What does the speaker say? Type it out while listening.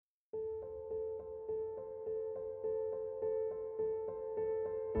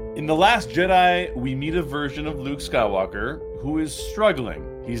In The Last Jedi, we meet a version of Luke Skywalker who is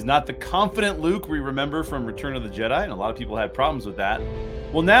struggling. He's not the confident Luke we remember from Return of the Jedi, and a lot of people had problems with that.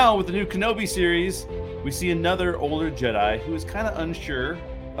 Well, now with the new Kenobi series, we see another older Jedi who is kind of unsure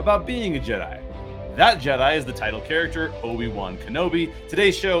about being a Jedi. That Jedi is the title character, Obi-Wan Kenobi.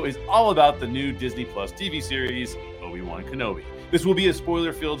 Today's show is all about the new Disney Plus TV series, Obi-Wan Kenobi. This will be a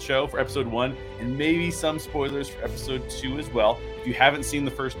spoiler-filled show for episode 1 and maybe some spoilers for episode 2 as well. If you haven't seen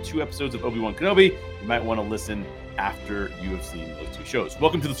the first 2 episodes of Obi-Wan Kenobi, you might want to listen after you have seen those 2 shows.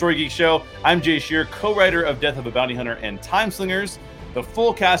 Welcome to the Story Geek Show. I'm Jay Shear, co-writer of Death of a Bounty Hunter and Timeslingers. The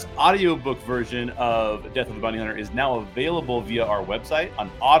full cast audiobook version of Death of the Bounty Hunter is now available via our website,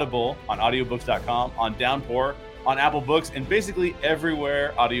 on Audible, on audiobooks.com, on Downpour, on Apple Books, and basically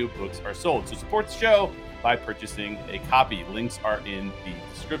everywhere audiobooks are sold. So support the show by purchasing a copy. Links are in the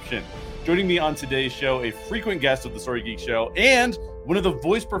description. Joining me on today's show, a frequent guest of the Story Geek Show and one of the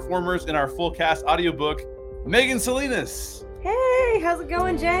voice performers in our full cast audiobook, Megan Salinas. Hey, how's it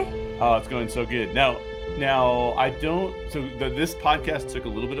going, Jay? Oh, it's going so good. Now this podcast took a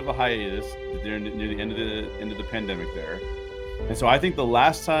little bit of a hiatus near the end of the pandemic there. And so I think the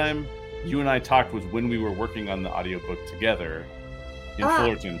last time you and I talked was when we were working on the audiobook together in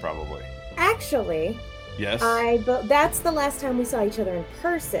Fullerton, probably. Actually, yes. That's the last time we saw each other in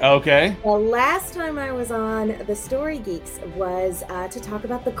person. Okay. The last time I was on the Story Geeks was to talk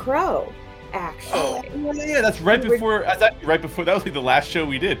about The Crow. Actually. Oh, yeah, that's right before. Right before that was like the last show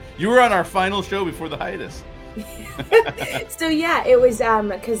we did. You were on our final show before the hiatus. So yeah, it was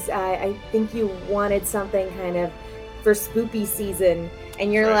because I think you wanted something kind of for spoopy season,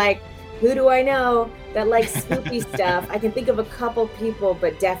 and you're like, who do I know that likes spoopy stuff? I can think of a couple people,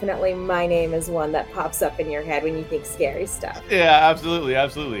 but definitely my name is one that pops up in your head when you think scary stuff. Yeah,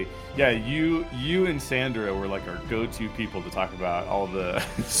 absolutely. Yeah, you and Sandra were like our go-to people to talk about all the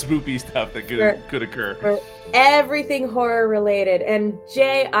spoopy stuff that could occur. For everything horror related. And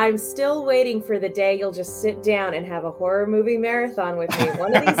Jay, I'm still waiting for the day you'll just sit down and have a horror movie marathon with me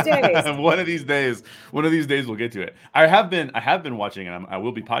one of these days. One of these days we'll get to it. I have been watching, and I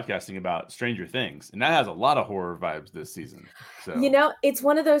will be podcasting about Stranger Things, and that has a lot of horror vibes this season. So it's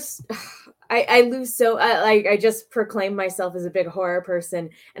one of those. I lose I just proclaim myself as a big horror person,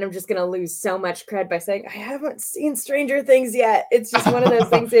 and I'm just gonna lose so much cred by saying I haven't seen Stranger Things yet. It's just one of those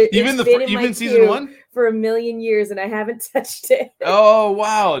things that even season 1 for a million years, and I haven't touched it. Oh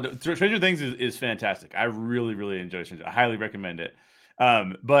wow, Stranger Things is fantastic. I really enjoy Stranger. I highly recommend it.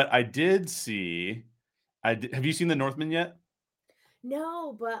 But I did see. Have you seen The Northman yet?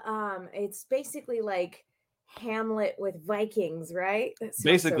 No, but it's basically like Hamlet with Vikings, right? That's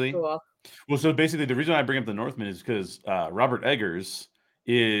basically. So cool. Well, so basically, the reason I bring up The Northman is because Robert Eggers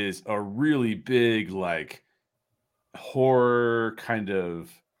is a really big, like, horror kind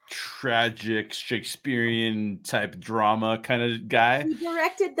of tragic Shakespearean type drama kind of guy. He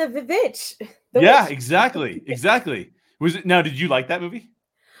directed The Witch. Yeah, exactly. Was it? Now, did you like that movie?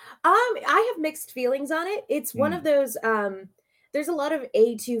 I have mixed feelings on it. It's one of those. There's a lot of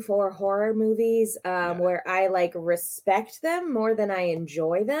A24 horror movies where I like respect them more than I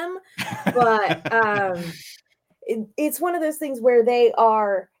enjoy them. But it's one of those things where they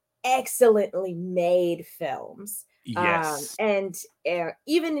are excellently made films. Yes. And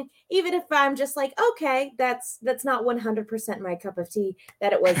even if I'm just like, okay, that's not 100% my cup of tea,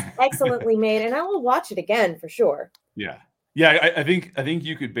 that it was excellently made, and I will watch it again for sure. Yeah, I think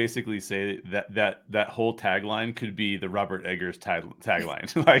you could basically say that whole tagline could be the Robert Eggers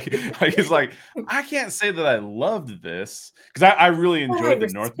tagline. like it's like, I can't say that I loved this because I really enjoyed The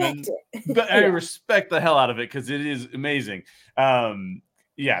Northman, but I respect the hell out of it because it is amazing.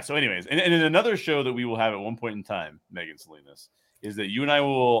 So anyways, and in another show that we will have at one point in time, Megan Salinas, is that you and I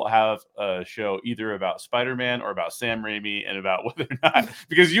will have a show either about Spider-Man or about Sam Raimi, and about whether or not,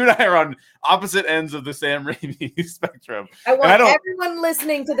 because you and I are on opposite ends of the Sam Raimi spectrum. I want everyone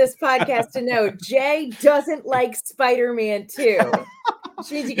listening to this podcast to know Jay doesn't like Spider-Man 2. Which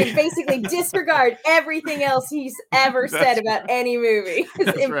means you can basically disregard everything else he's ever said about any movie. His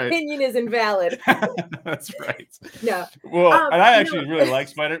opinion is invalid. That's right. No. Well, and I actually really like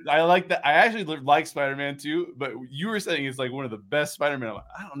Spider-Man. I actually like Spider-Man too, but you were saying it's like one of the best Spider-Man. I'm like,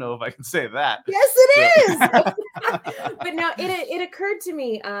 I don't know if I can say that. Yes, it is. But no, it occurred to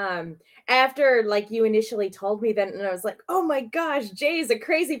me after like you initially told me that, and I was like, oh my gosh, Jay is a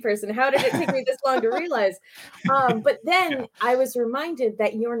crazy person. How did it take me this long to realize? But then I was reminded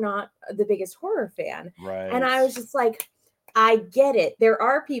that you're not the biggest horror fan. Right. And I was just like, I get it. There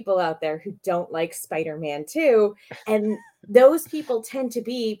are people out there who don't like Spider-Man 2, and those people tend to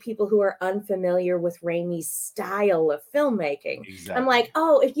be people who are unfamiliar with Raimi's style of filmmaking. I'm Exactly. like,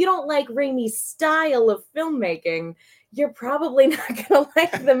 oh, if you don't like Raimi's style of filmmaking, you're probably not going to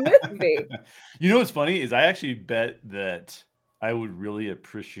like the movie. You know what's funny is I actually bet that I would really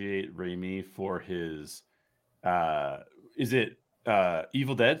appreciate Raimi for his is it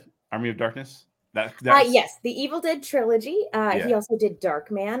Evil Dead, Army of Darkness? That's Yes, the Evil Dead trilogy. He yeah. also did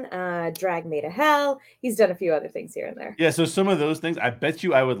Darkman, Drag Me to Hell. He's done a few other things here and there. Yeah, so some of those things, I bet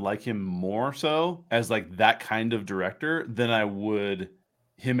you I would like him more so as like that kind of director than I would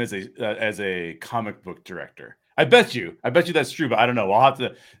him as a comic book director. I bet you that's true, but I don't know. I'll have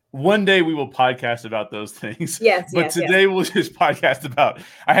to. One day we will podcast about those things. Yes, But yes, yes. today we'll just podcast about.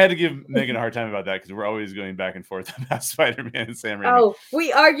 I had to give Megan a hard time about that because we're always going back and forth about Spider-Man and Sam Raimi. Oh,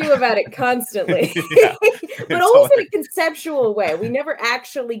 we argue about it constantly, Yeah, but always in a conceptual way. We never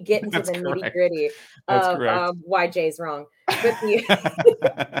actually get into That's the correct. nitty gritty That's of correct. why Jay's wrong. But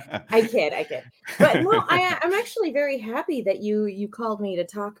I kid. But no, I'm actually very happy that you called me to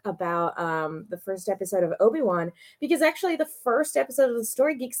talk about the first episode of Obi-Wan, because actually the first episode of the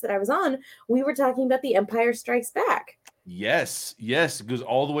Story Geeks that I was on, we were talking about The Empire Strikes Back. Yes, it goes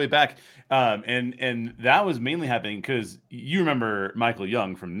all the way back, and that was mainly happening because you remember Michael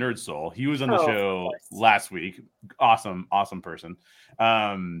Young from Nerd Soul. He was on the show last week. Awesome person.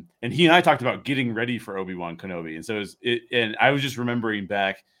 And he and I talked about getting ready for Obi-Wan Kenobi, and so and I was just remembering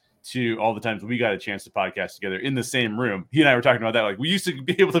back to all the times we got a chance to podcast together in the same room. He and I were talking about that. Like, we used to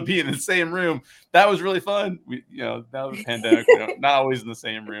be able to be in the same room. That was really fun. Now the pandemic, we're not always in the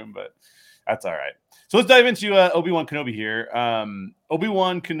same room, but that's all right. So let's dive into Obi-Wan Kenobi here.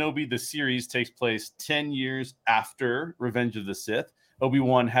 Obi-Wan Kenobi, the series, takes place 10 years after Revenge of the Sith.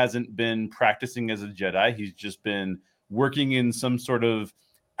 Obi-Wan hasn't been practicing as a Jedi. He's just been working in some sort of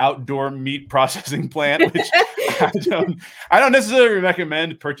outdoor meat processing plant, which I don't necessarily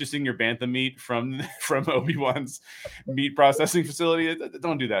recommend purchasing your bantha meat from Obi-Wan's meat processing facility.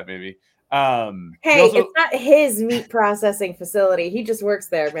 Don't do that, maybe. Hey, it's not his meat processing facility. He just works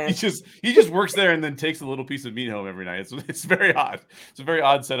there, man. He just works there and then takes a little piece of meat home every night. It's very odd. It's a very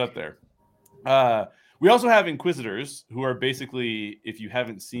odd setup there. We also have Inquisitors, who are basically, if you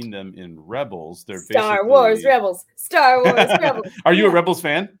haven't seen them in Rebels, they're Star Wars Rebels. Are you a Rebels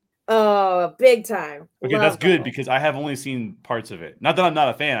fan? Oh, big time. Okay, that's good because I have only seen parts of it. Not that I'm not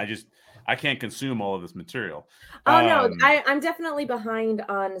a fan. I can't consume all of this material. Oh no, I'm definitely behind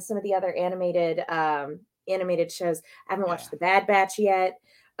on some of the other animated shows. I haven't watched The Bad Batch yet.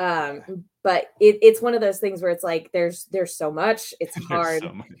 But it's one of those things where it's like there's so much. It's hard.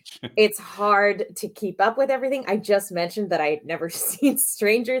 It's hard to keep up with everything. I just mentioned that I had never seen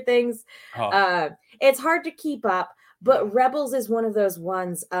Stranger Things. It's hard to keep up, but Rebels is one of those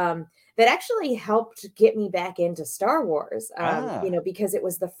ones that actually helped get me back into Star Wars. Because it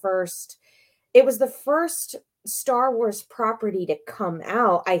was the first Star Wars property to come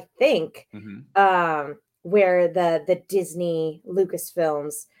out, I think, where the Disney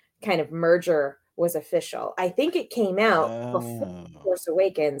Lucasfilms kind of merger was official. I think it came out before Force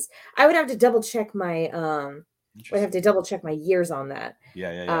Awakens. I would have to double check my years on that.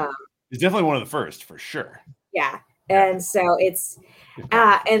 Yeah. It's definitely one of the first for sure. Yeah. And so it's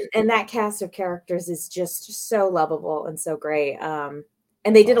and that cast of characters is just so lovable and so great. And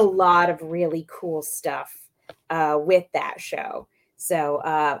they did a lot of really cool stuff with that show. So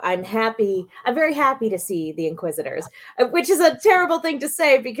I'm very happy to see the Inquisitors, which is a terrible thing to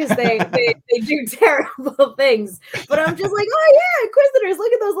say because they do terrible things. But I'm just like, oh yeah, Inquisitors,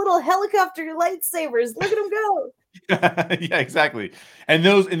 look at those little helicopter lightsabers. Look at them go. Yeah, exactly. And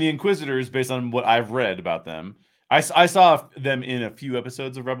the Inquisitors, based on what I've read about them, I saw them in a few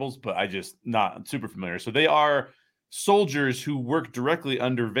episodes of Rebels, but I just not super familiar. So they are soldiers who work directly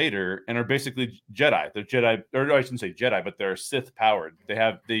under Vader and are basically Jedi. They're Jedi, or I shouldn't say Jedi, but they're Sith powered.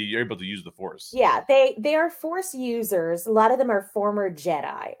 They're able to use the Force. Yeah, they are Force users. A lot of them are former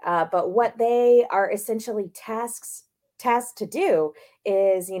Jedi, but what they are essentially tasked to do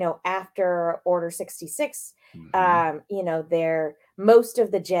is, after Order 66, most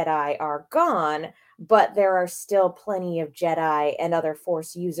of the Jedi are gone, but there are still plenty of Jedi and other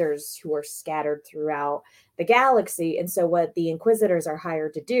Force users who are scattered throughout the galaxy. And so what the Inquisitors are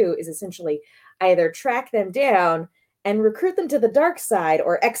hired to do is essentially either track them down and recruit them to the dark side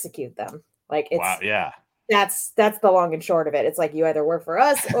or execute them. Like that's the long and short of it. It's like you either work for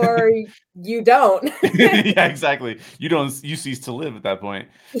us or you don't. Yeah, exactly. You cease to live at that point.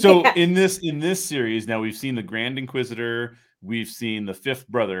 So in this series, now we've seen the Grand Inquisitor, we've seen the Fifth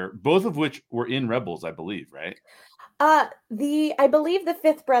Brother, both of which were in Rebels, I believe, right? I believe the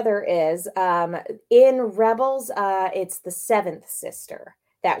fifth brother is in Rebels. It's the seventh sister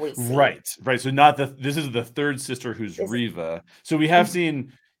that we see. Right. So not this is the third sister who's Is Riva. So we have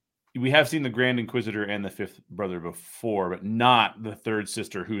seen the Grand Inquisitor and the fifth brother before, but not the third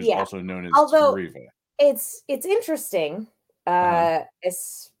sister who's yeah. also known as Although Riva. it's interesting,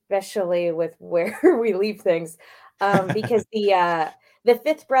 especially with where we leave things, because the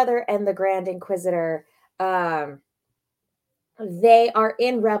fifth brother and the Grand Inquisitor, they are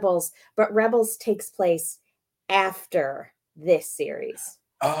in Rebels, but Rebels takes place after this series.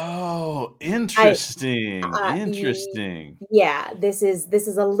 Oh, I interesting. Interesting. yeah, this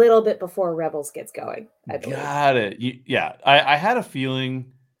is a little bit before Rebels gets going, I believe. Got it. Yeah, I had a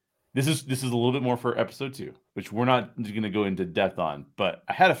feeling this is a little bit more for episode 2, which we're not going to go into depth on, but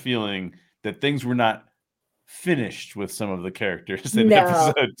I had a feeling that things were not finished with some of the characters in No.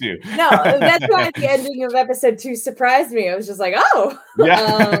 episode 2. No, that's why the ending of episode 2 surprised me. I was just like, "Oh,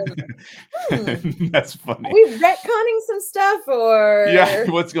 Yeah. hmm, That's are funny. we retconning some stuff Yeah, or?"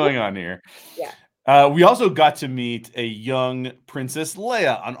 what's going on here? Yeah. We also got to meet a young Princess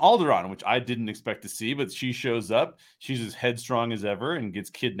Leia on Alderaan, which I didn't expect to see, but she shows up. She's as headstrong as ever and gets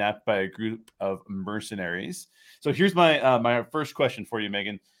kidnapped by a group of mercenaries. So here's my first question for you,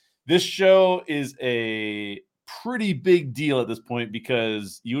 Megan. This show is a pretty big deal at this point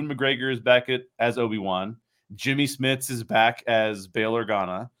because Ewan McGregor is back as Obi-Wan. Jimmy Smits is back as Bail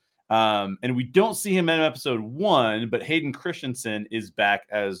Organa. And we don't see him in episode 1, but Hayden Christensen is back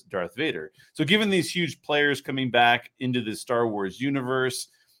as Darth Vader. So given these huge players coming back into the Star Wars universe,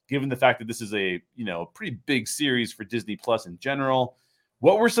 given the fact that this is a pretty big series for Disney Plus in general,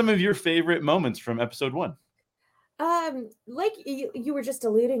 what were some of your favorite moments from episode 1? Like you were just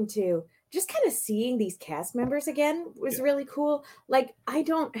alluding to, just kind of seeing these cast members again was really cool. Like, I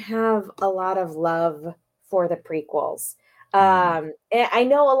don't have a lot of love for the prequels. And I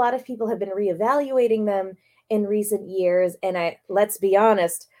know a lot of people have been reevaluating them in recent years, and let's be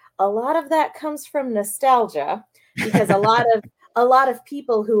honest, a lot of that comes from nostalgia because a lot of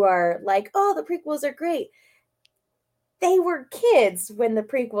people who are like, "Oh, the prequels are great." They were kids when the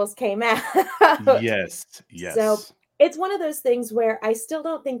prequels came out. Yes. So it's one of those things where I still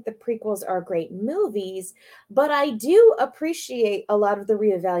don't think the prequels are great movies, but I do appreciate a lot of the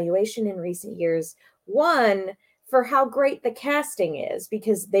reevaluation in recent years. One, for how great the casting is,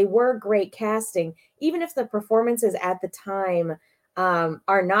 because they were great casting, even if the performances at the time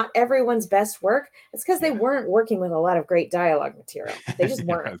are not everyone's best work. It's because they weren't working with a lot of great dialogue material. They just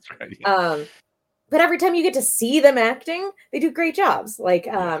Yeah, weren't. that's right. Yeah. But every time you get to see them acting, they do great jobs. Like,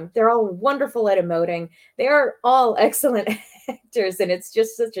 they're all wonderful at emoting. They are all excellent actors, and it's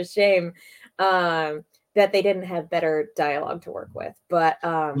just such a shame that they didn't have better dialogue to work with. But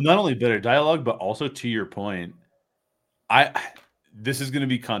Well, not only better dialogue, but also to your point, this is going to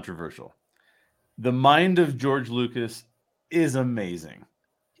be controversial. The mind of George Lucas is amazing.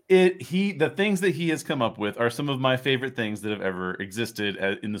 The things that he has come up with are some of my favorite things that have ever existed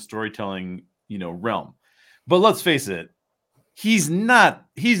in the storytelling realm. But let's face it, he's not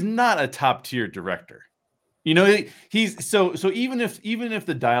a top tier director. He's so even if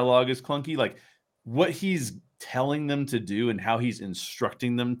the dialogue is clunky, like what he's telling them to do and how he's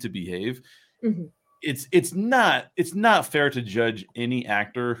instructing them to behave, it's not fair to judge any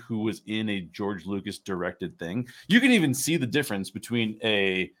actor who was in a George Lucas directed thing. You can even see the difference between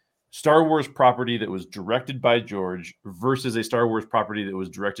a Star Wars property that was directed by George versus a Star Wars property that was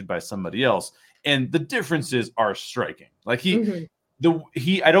directed by somebody else, and the differences are striking. Like I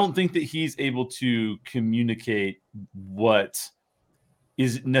don't think that he's able to communicate what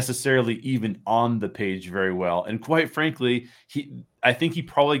is necessarily even on the page very well. And quite frankly, I think he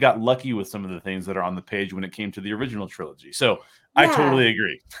probably got lucky with some of the things that are on the page when it came to the original trilogy. So I totally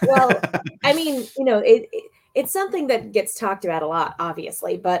agree. Well, I mean, it's something that gets talked about a lot,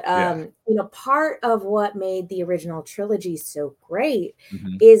 obviously, but part of what made the original trilogy so great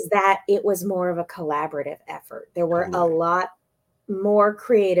is that it was more of a collaborative effort. There were a lot more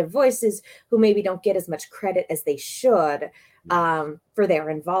creative voices who maybe don't get as much credit as they should for their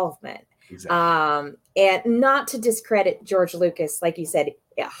involvement. Exactly. And not to discredit George Lucas, like you said,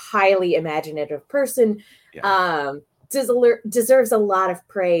 a highly imaginative person, deserves a lot of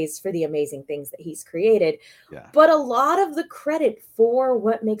praise for the amazing things that he's created. But a lot of the credit for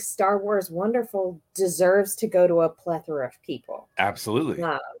what makes Star Wars wonderful deserves to go to a plethora of people. Absolutely.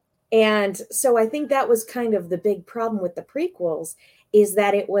 And so I think that was kind of the big problem with the prequels, is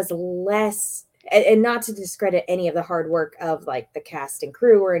that it was less, and not to discredit any of the hard work of like the cast and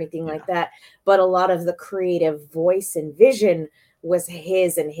crew or anything like that, but a lot of the creative voice and vision was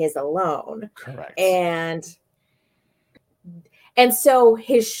his and his alone. Correct. And And so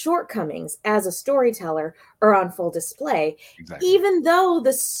his shortcomings as a storyteller are on full display, Exactly. even though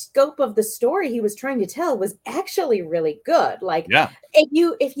the scope of the story he was trying to tell was actually really good. Like, Yeah.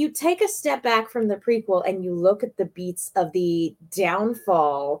 if you take a step back from the prequel and you look at the beats of the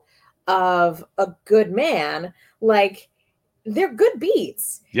downfall of a good man, like, they're good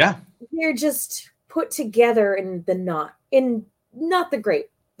beats. Yeah. They're just put together in not the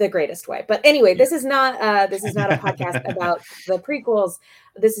greatest way. But anyway, this is not a podcast about the prequels.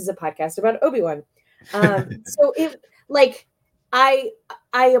 This is a podcast about Obi-Wan. So it, like,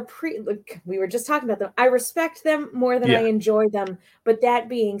 we were just talking about them. I respect them more than I enjoy them. But that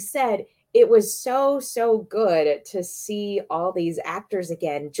being said, it was so good to see all these actors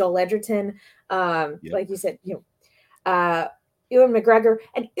again. Joel Edgerton, like you said, Ewan McGregor,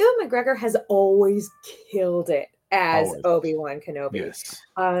 and Ewan McGregor has always killed it as Obi-Wan Kenobi. Yes.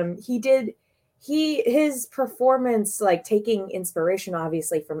 His performance, like, taking inspiration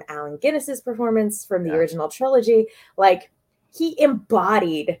obviously from Allen Guinness's performance from the original trilogy, like, he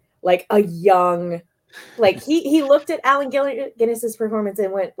embodied like a young, like, he looked at Allen Guinness's performance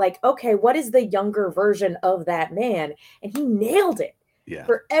and went like, okay, what is the younger version of that man? And he nailed it.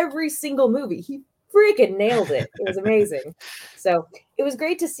 For every single movie. He freaking nailed it. It was amazing. So it was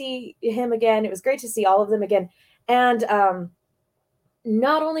great to see him again. It was great to see all of them again. And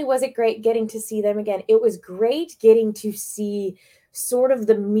not only was it great getting to see them again, it was great getting to see sort of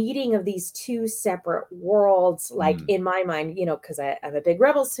the meeting of these two separate worlds, like, in my mind, because I'm a big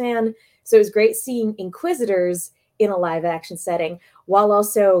Rebels fan. So it was great seeing Inquisitors in a live action setting while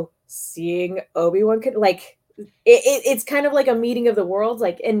also seeing Obi-Wan, like, it's kind of like a meeting of the worlds.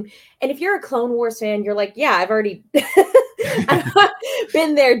 Like, and if you're a Clone Wars fan, you're like, yeah, I've already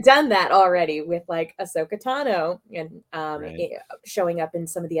been there, done that already with, like, Ahsoka Tano and showing up in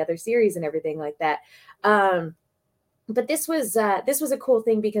some of the other series and everything like that. But this was a cool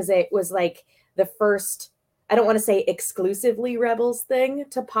thing because it was like the first, I don't want to say exclusively Rebels thing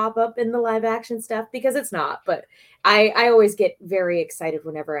to pop up in the live action stuff, because it's not, but I always get very excited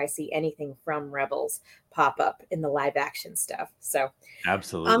whenever I see anything from Rebels pop up in the live action stuff. So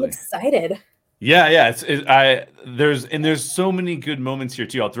absolutely, I'm excited. Yeah. There's so many good moments here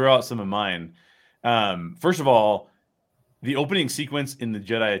too. I'll throw out some of mine. First of all, the opening sequence in the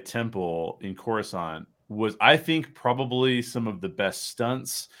Jedi Temple in Coruscant was, I think, probably some of the best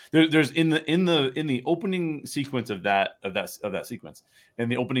stunts. There's in the opening sequence of that sequence,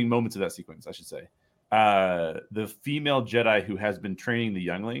 and the opening moments of that sequence, I should say, the female Jedi who has been training the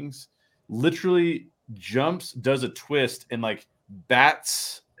younglings literally jumps, does a twist, and like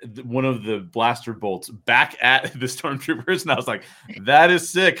bats one of the blaster bolts back at the stormtroopers, and I was like, that is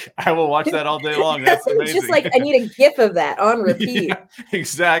sick. I will watch that all day long. That's amazing. Just like, I need a gif of that on repeat. Yeah,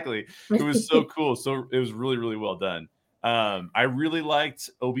 exactly. It was so cool. So it was really, really well done. I really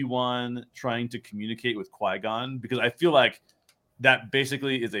liked Obi-Wan trying to communicate with Qui-Gon, because I feel like that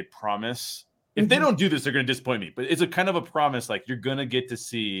basically is a promise. If they don't do this, they're going to disappoint me. But it's a kind of a promise, like, you're going to get to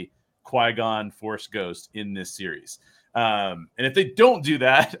see Qui-Gon Force Ghost in this series. And if they don't do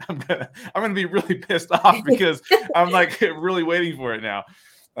that, I'm gonna be really pissed off, because I'm like really waiting for it now.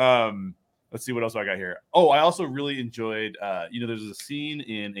 Let's see what else I got here. Oh, I also really enjoyed, there's a scene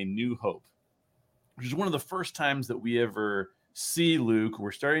in A New Hope, which is one of the first times that we ever see Luke.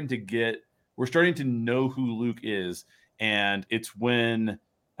 We're starting to know who Luke is, and it's when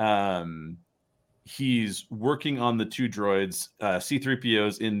he's working on the two droids.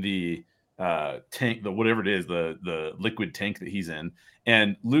 C-3PO's in the tank, the whatever it is, the liquid tank that he's in,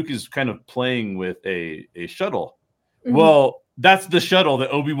 and Luke is kind of playing with a shuttle. Well, that's the shuttle that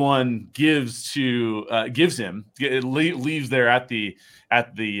Obi-Wan gives him. It leaves there at the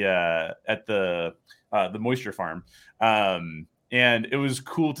moisture farm. And it was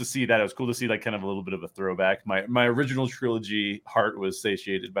cool to see that. It was cool to see, like, kind of a little bit of a throwback. My original trilogy heart was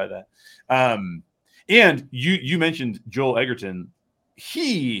satiated by that. And you mentioned Joel Edgerton.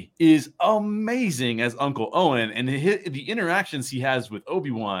 He is amazing as Uncle Owen, and the interactions he has with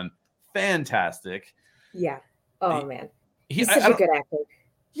Obi-Wan, fantastic. Yeah. Oh man, he's such a good actor.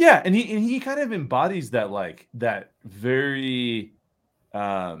 Yeah, and he kind of embodies that, like, that very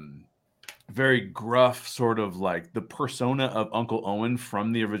very gruff sort of, like, the persona of Uncle Owen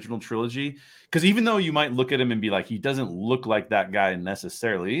from the original trilogy. Because even though you might look at him and be like, he doesn't look like that guy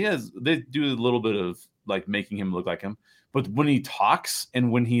necessarily, they do a little bit of, like, making him look like him. But when he talks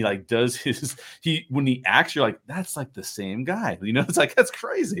and when he, like, does when he acts, you're like, that's like the same guy. It's like, that's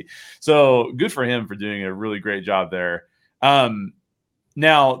crazy. So good for him for doing a really great job there.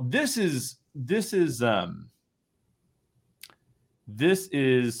 Now this is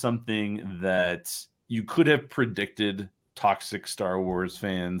something that you could have predicted toxic Star Wars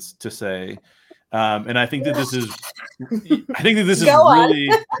fans to say. And I think that this is, Go on. really,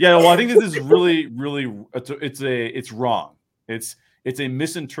 yeah. Well, I think that this is really, really, it's wrong. It's a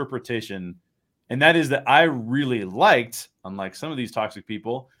misinterpretation, and that is that I really liked, unlike some of these toxic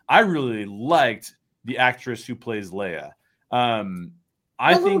people, I really liked the actress who plays Leia. I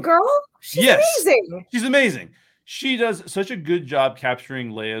The little think, girl? She's amazing. She's amazing. She does such a good job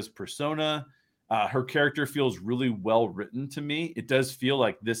capturing Leia's persona. Her character feels really well written to me. It does feel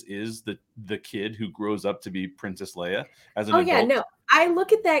like this is the kid who grows up to be Princess Leia as an adult. Yeah, no. I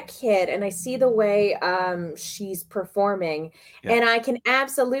look at that kid and I see the way she's performing, and I can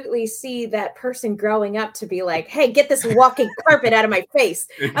absolutely see that person growing up to be like, "Hey, get this walking carpet out of my face."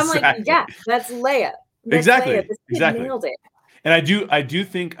 I'm like, "Yeah, that's Leia." That's exactly. Leia. This kid nailed it. And I do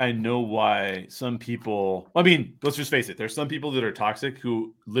think I know why some people. I mean, let's just face it. There's some people that are toxic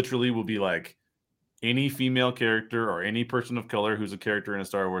who literally will be like, any female character or any person of color who's a character in a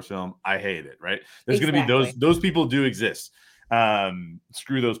Star Wars film, I hate it, right? There's going to be those people do exist.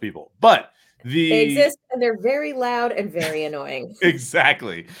 Screw those people. But they exist, and they're very loud and very annoying.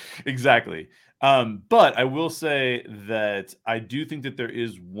 Exactly. But I will say that I do think that there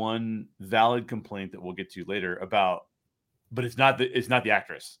is one valid complaint that we'll get to later about, but it's not the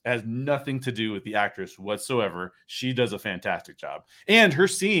actress. It has nothing to do with the actress whatsoever. She does a fantastic job. And her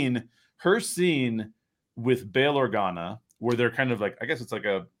scene with Bail Organa, where they're kind of like, I guess it's like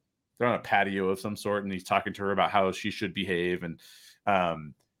they're on a patio of some sort, and he's talking to her about how she should behave. And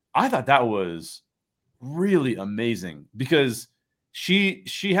I thought that was really amazing because she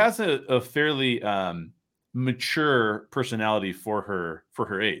has a fairly mature personality for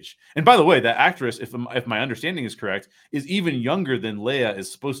her age. And by the way, that actress, if my understanding is correct, is even younger than Leia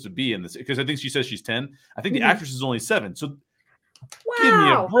is supposed to be in this, because I think she says she's 10. I think the actress is only 7. So give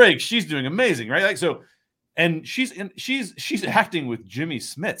me a break. She's doing amazing, right? Like, so, and she's acting with Jimmy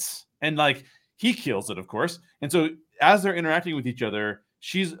Smits, and like he kills it, of course. And so as they're interacting with each other,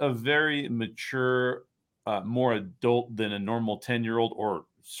 she's a very mature, more adult than a normal 10-year-old or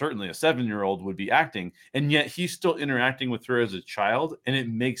certainly a 7-year-old would be acting. And yet he's still interacting with her as a child, and it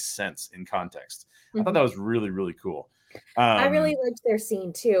makes sense in context. I thought that was really, really cool. I really liked their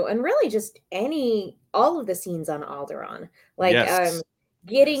scene too, and really just all of the scenes on Alderaan, like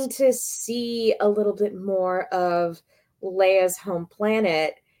getting to see a little bit more of Leia's home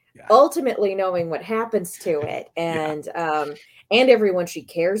planet, ultimately knowing what happens to it, and everyone she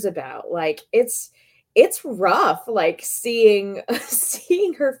cares about. Like it's rough, like seeing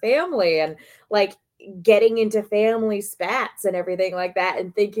her family and like getting into family spats and everything like that,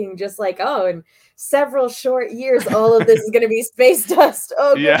 and thinking just like, oh, in several short years all of this is going to be space dust.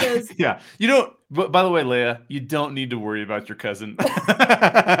 Oh goodness. You don't, by the way, Leia, you don't need to worry about your cousin.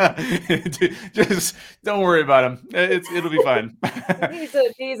 Just don't worry about him. It'll be fine.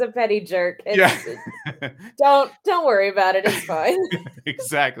 he's a petty jerk. Don't worry about it. It's fine.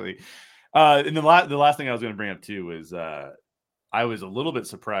 Exactly. And the last thing I was going to bring up too is I was a little bit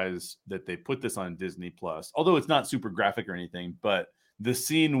surprised that they put this on Disney Plus, although it's not super graphic or anything. But the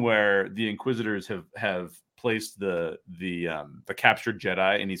scene where the Inquisitors have placed the captured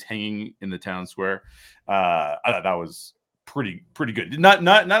Jedi and he's hanging in the town square, I thought that was pretty good. Not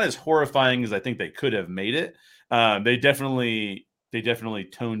as horrifying as I think they could have made it. They definitely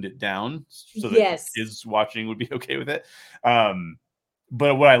toned it down so that kids watching would be okay with it.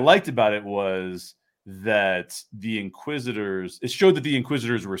 But what I liked about it was that the Inquisitors, it showed that the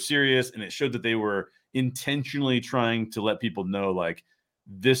Inquisitors were serious, and it showed that they were intentionally trying to let people know, like,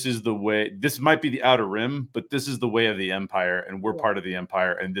 this is the way, this might be the Outer Rim, but this is the way of the Empire, and we're part of the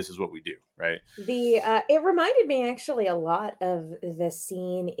Empire, and this is what we do, right? It reminded me actually a lot of the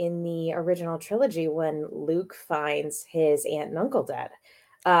scene in the original trilogy when Luke finds his aunt and uncle dead,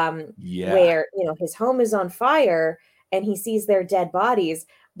 where, his home is on fire, and he sees their dead bodies,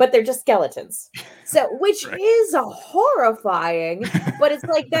 but they're just skeletons. So, which is horrifying, but it's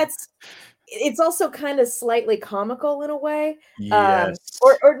like, it's also kind of slightly comical in a way.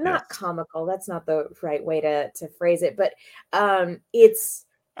 Or not comical. That's not the right way to phrase it, but it's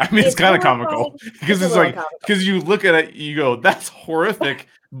kind of comical because it's like, because you look at it, you go, that's horrific,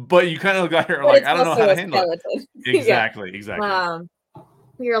 but you kind of got here like, I don't know how to handle it. Exactly.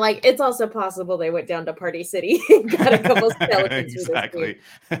 You're like, it's also possible they went down to Party City and got a couple skeletons. Exactly.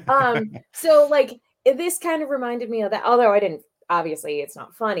 So like, this kind of reminded me of that, although obviously it's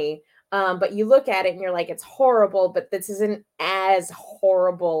not funny, but you look at it and you're like, it's horrible, but this isn't as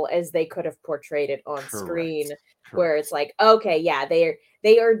horrible as they could have portrayed it on screen. Where it's like, okay,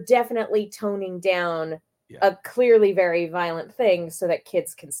 they are definitely toning down a clearly very violent thing so that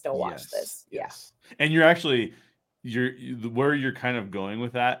kids can still watch this. And you're actually, where you're kind of going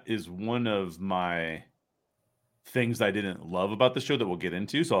with that is one of my things I didn't love about the show that we'll get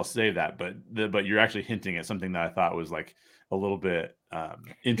into. So I'll save that. But you're actually hinting at something that I thought was like a little bit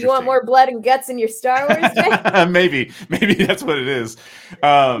interesting. You want more blood and guts in your Star Wars, Jay? maybe that's what it is.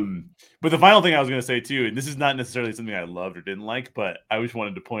 But the final thing I was going to say too, and this is not necessarily something I loved or didn't like, but I just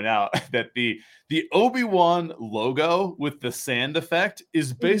wanted to point out that the Obi-Wan logo with the sand effect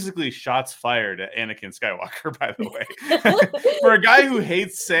is basically shots fired at Anakin Skywalker, by the way. For a guy who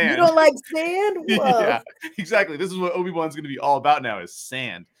hates sand. You don't like sand? Whoa. Yeah, exactly. This is what Obi-Wan's going to be all about now is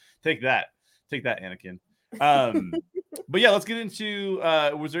sand. Take that, Anakin. But yeah, let's get into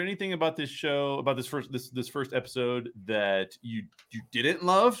was there anything about this show, about this first episode that you didn't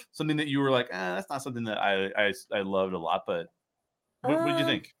love? Something that you were like, that's not something that I loved a lot, but what did you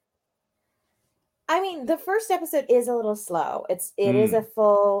think? I mean, the first episode is a little slow. It is a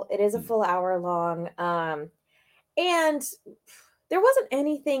full hour long. And there wasn't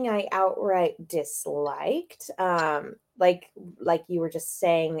anything I outright disliked. Like you were just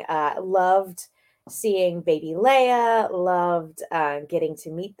saying, loved seeing baby Leia, loved getting to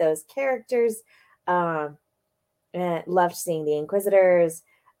meet those characters, and loved seeing the Inquisitors.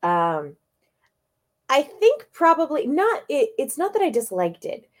 I think probably not. It's not that I disliked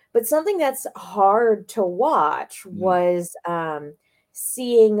it, but something that's hard to watch was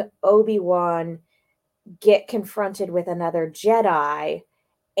seeing Obi-Wan get confronted with another Jedi,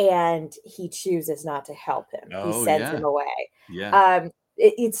 and he chooses not to help him. He sends him away. Yeah.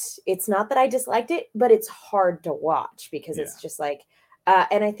 It's not that I disliked it, but it's hard to watch because it's just like,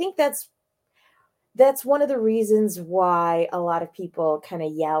 and I think that's one of the reasons why a lot of people kind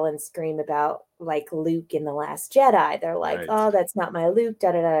of yell and scream about like Luke in The Last Jedi. They're like, oh, that's not my Luke,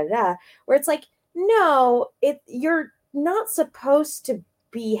 da da da da. Where it's like, no, you're not supposed to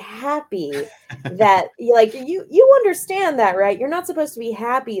be happy that like you understand that, right? You're not supposed to be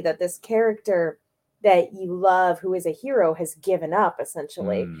happy that this character that you love, who is a hero, has given up,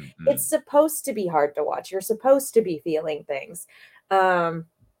 essentially. It's supposed to be hard to watch. You're supposed to be feeling things. And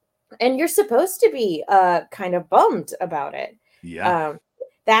you're supposed to be kind of bummed about it. Yeah.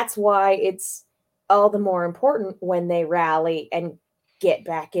 That's why it's all the more important when they rally and get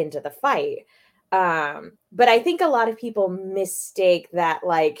back into the fight. But I think a lot of people mistake that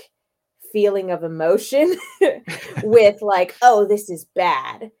like feeling of emotion with like, oh, this is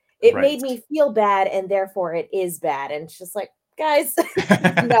bad. It made me feel bad, and therefore it is bad. And it's just like, guys,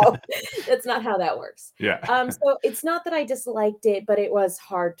 no, that's not how that works. Yeah. So it's not that I disliked it, but it was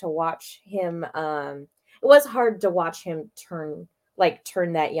hard to watch him. It was hard to watch him turn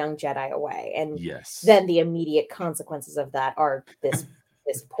that young Jedi away. And then the immediate consequences of that are this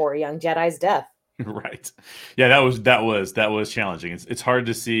poor young Jedi's death. Right. Yeah, that was challenging. It's hard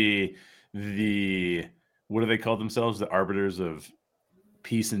to see what do they call themselves? The arbiters of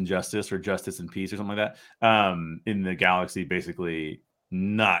peace and justice, or justice and peace, or something like that, in the galaxy, basically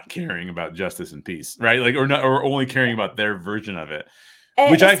not caring about justice and peace, right? Like, or only caring about their version of it.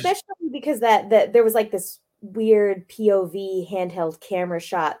 And especially because that there was like this weird POV handheld camera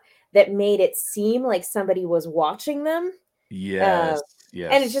shot that made it seem like somebody was watching them. Yes.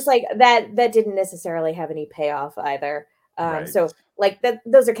 And it's just like that didn't necessarily have any payoff either. So like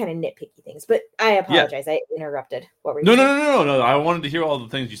those are kind of nitpicky things, but I apologize. I interrupted. What were you saying? No. I wanted to hear all the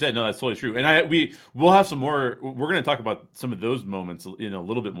things you said. No, that's totally true. And we'll have some more. We're going to talk about some of those moments in a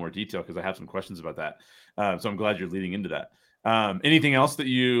little bit more detail, because I have some questions about that. So I'm glad you're leading into that. Anything else that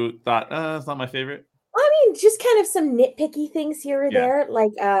you thought, it's not my favorite? I mean, just kind of some nitpicky things here or there.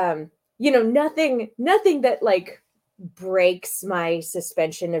 Like, nothing that like breaks my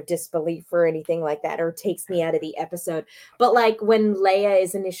suspension of disbelief or anything like that, or takes me out of the episode. But like when Leia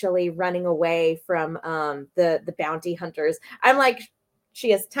is initially running away from the bounty hunters, I'm like, she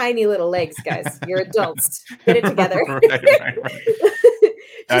has tiny little legs, guys. You're adults. Get it together. Right.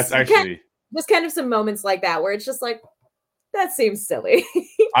 That's actually just kind of some moments like that where it's just like, that seems silly.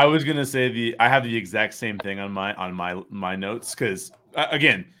 I was gonna say I have the exact same thing on my notes, because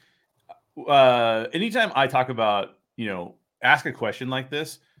again, anytime I talk about, ask a question like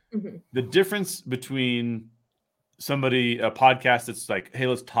this, the difference between a podcast that's like, hey,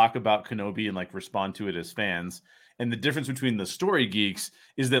 let's talk about Kenobi and like respond to it as fans, and the difference between the story geeks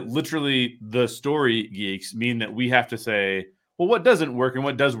is that literally the story geeks mean that we have to say, well, what doesn't work and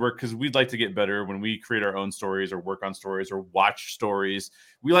what does work, because we'd like to get better when we create our own stories or work on stories or watch stories.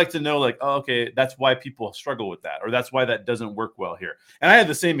 We like to know, like, oh, okay, that's why people struggle with that, or that's why that doesn't work well here. And I had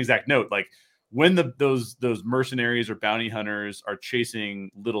the same exact note, like when those mercenaries or bounty hunters are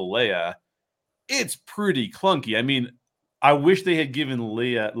chasing little Leia, it's pretty clunky. I mean, I wish they had given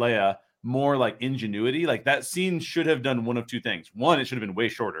Leia more like ingenuity. Like that scene should have done one of two things. One, it should have been way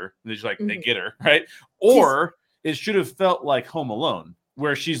shorter. And it's like they get her, right? Or it should have felt like Home Alone,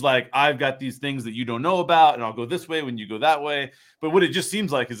 where she's like, I've got these things that you don't know about, and I'll go this way when you go that way. But what it just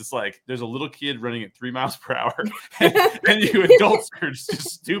seems like is it's like there's a little kid running at 3 miles per hour, and you adults are just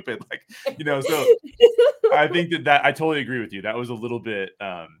stupid. Like, you know, so I think that I totally agree with you. That was a little bit,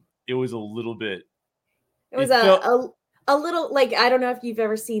 it was a little bit. It was a little, like, I don't know if you've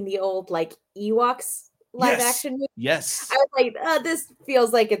ever seen the old like Ewoks live action movie. Yes. I was like, this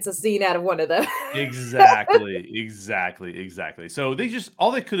feels like it's a scene out of one of those. Exactly. So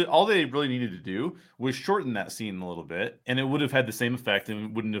all they really needed to do was shorten that scene a little bit, and it would have had the same effect, and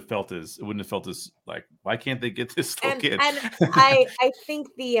it wouldn't have felt as like, why can't they get this little kid? And I think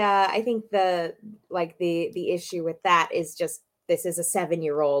the issue with that is just, this is a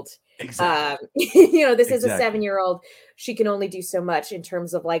 7-year-old. Exactly. This is a 7-year-old. She can only do so much in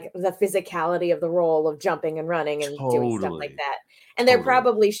terms of like the physicality of the role of jumping and running and doing stuff like that. And they're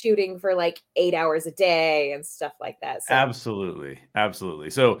probably shooting for like 8 hours a day and stuff like that. So. Absolutely.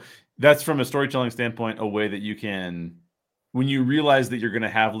 So that's, from a storytelling standpoint, a way that you can, when you realize that you're going to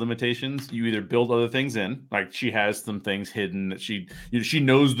have limitations, you either build other things in, like she has some things hidden that she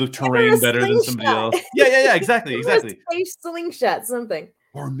knows the terrain better than somebody else. Yeah, exactly. Space slingshot, something.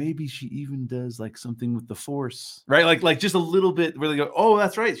 Or maybe she even does like something with the Force, right? Like just a little bit where they go, oh,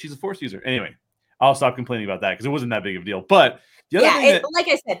 that's right, she's a Force user. Anyway, I'll stop complaining about that because it wasn't that big of a deal. But the other thing like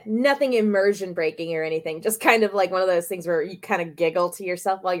I said, nothing immersion breaking or anything. Just kind of like one of those things where you kind of giggle to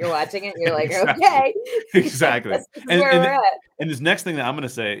yourself while you're watching it. And you're like, okay, exactly. And this next thing that I'm going to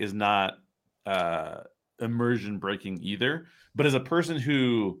say is not immersion breaking either. But as a person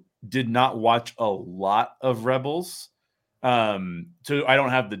who did not watch a lot of Rebels, so I don't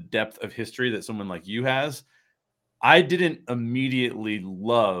have the depth of history that someone like you has, I didn't immediately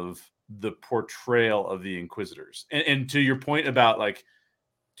love the portrayal of the Inquisitors. And to your point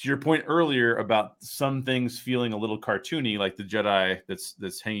earlier about some things feeling a little cartoony, like the Jedi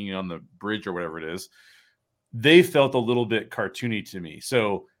that's hanging on the bridge or whatever it is, they felt a little bit cartoony to me.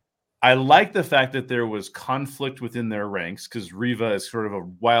 So I like the fact that there was conflict within their ranks, because Reva is sort of a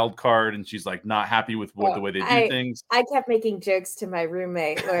wild card and she's like not happy with the way they do things. I kept making jokes to my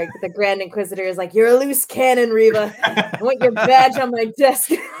roommate, like the Grand Inquisitor is like, you're a loose cannon, Reva. I want your badge on my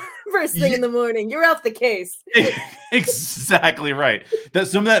desk first thing in the morning. You're off the case. Exactly right.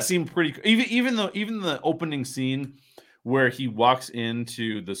 Some of that seemed pretty, even the opening scene where he walks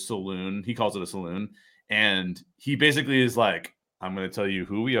into the saloon, he calls it a saloon, and he basically is like, I'm going to tell you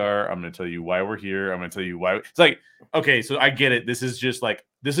who we are. I'm going to tell you why we're here. I'm going to tell you why. It's like, okay, so I get it. This is like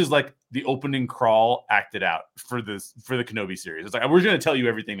the opening crawl acted out for the Kenobi series. It's like, we're going to tell you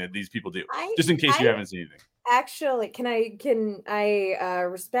everything that these people do, just in case you haven't seen anything. Actually, can I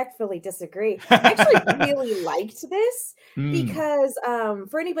respectfully disagree? I actually really liked this because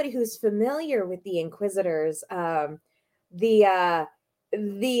for anybody who's familiar with the Inquisitors, the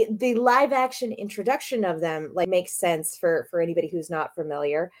live action introduction of them like makes sense for anybody who's not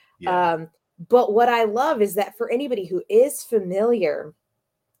familiar. But what I love is that for anybody who is familiar,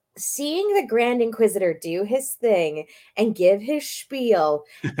 seeing the Grand Inquisitor do his thing and give his spiel,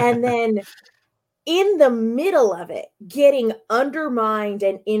 and then in the middle of it getting undermined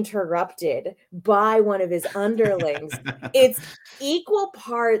and interrupted by one of his underlings, it's equal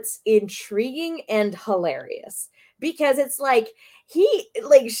parts intriguing and hilarious, because it's like he got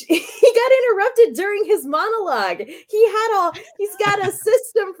interrupted during his monologue. He's got a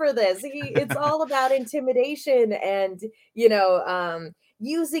system for this. It's all about intimidation and,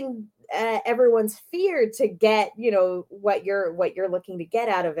 using everyone's fear to get, what you're looking to get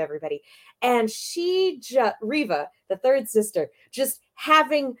out of everybody. And Reva, the third sister, just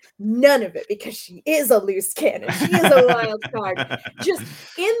having none of it, because she is a loose cannon. She is a wild card. Just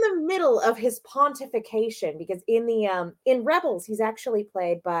in the middle of his pontification, because in Rebels, he's actually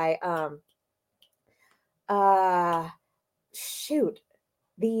played by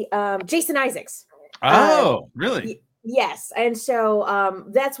Jason Isaacs. Oh, really? Yes. And so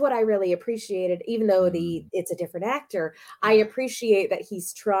that's what I really appreciated, even though it's a different actor. I appreciate that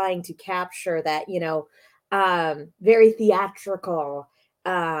he's trying to capture that, very theatrical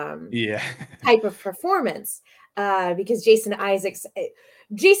type of performance, because Jason Isaacs'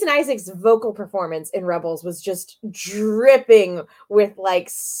 vocal performance in Rebels was just dripping with like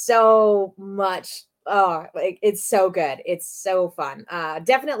so much. Oh, like it's so good. It's so fun.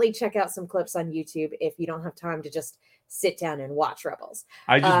 Definitely check out some clips on YouTube if you don't have time to just sit down and watch Rebels.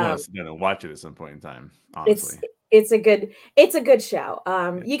 I just want to sit down and watch it at some point in time, honestly. It's a good show.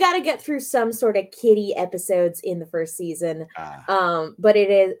 You got to get through some sort of kiddie episodes in the first season. But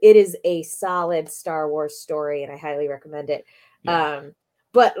it is a solid Star Wars story, and I highly recommend it. Yeah.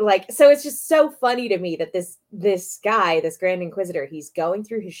 But like, so it's just so funny to me that this guy, this Grand Inquisitor, he's going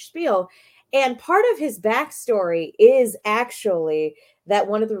through his spiel, and part of his backstory is actually that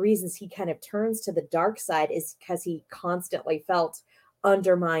one of the reasons he kind of turns to the dark side is because he constantly felt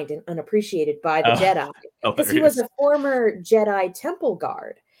undermined and unappreciated by the Jedi, because he was a former Jedi temple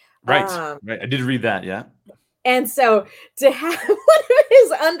guard. Right. I did read that. Yeah. And so to have one of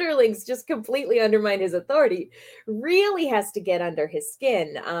his underlings just completely undermine his authority really has to get under his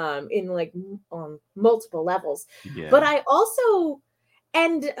skin, in like on multiple levels. Yeah. But I also,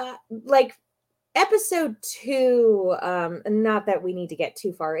 and like episode 2, not that we need to get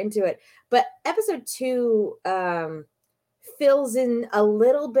too far into it, but episode 2 fills in a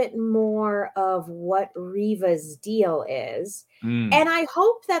little bit more of what Reva's deal is. And I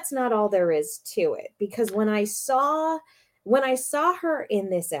hope that's not all there is to it, because when I saw her in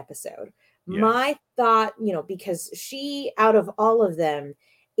this episode, my thought, because she, out of all of them,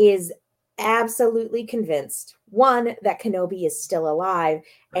 is absolutely convinced, one, that Kenobi is still alive,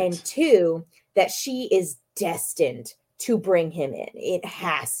 and two, that she is destined to bring him in. It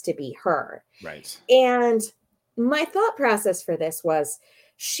has to be her. Right. And my thought process for this was,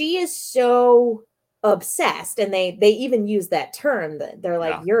 she is so obsessed, and they even use that term, that they're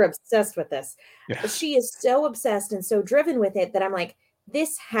like, you're obsessed with this. She is so obsessed and so driven with it that I'm like,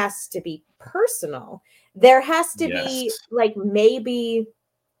 this has to be personal. There has to be, like, maybe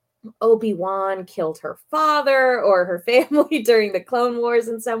Obi-Wan killed her father or her family during the Clone Wars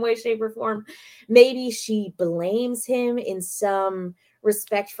in some way, shape, or form. Maybe she blames him in some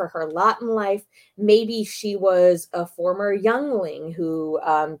respect for her lot in life. Maybe she was a former youngling who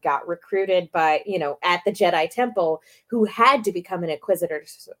got recruited by, at the Jedi Temple, who had to become an Inquisitor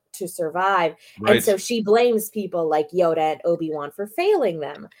to survive. Right. And so she blames people like Yoda and Obi-Wan for failing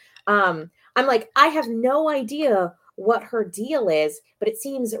them. I'm like, I have no idea what her deal is, but it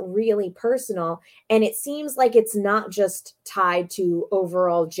seems really personal, and it seems like it's not just tied to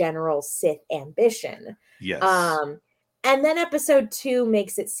overall general Sith ambition. Yes. And then episode 2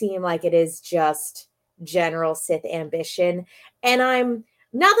 makes it seem like it is just general Sith ambition, and I'm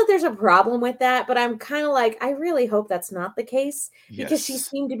not that there's a problem with that, but I'm kind of like, I really hope that's not the case, because she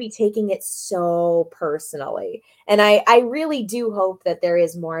seemed to be taking it so personally. And I really do hope that there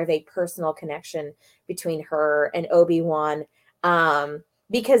is more of a personal connection between her and Obi-Wan,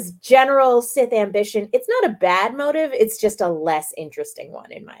 because general Sith ambition, it's not a bad motive. It's just a less interesting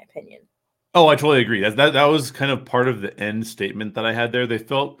one, in my opinion. Oh, I totally agree. That was kind of part of the end statement that I had there. They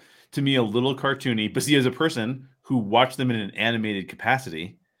felt to me a little cartoony, but see, as a person who watched them in an animated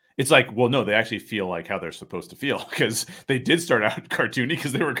capacity, it's like, well, no, they actually feel like how they're supposed to feel, because they did start out cartoony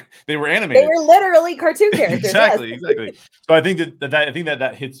because they were animated. They were literally cartoon characters. Exactly. So I think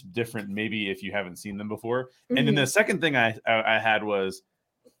that hits different, maybe if you haven't seen them before. Mm-hmm. And then the second thing I had was,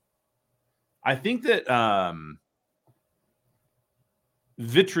 I think that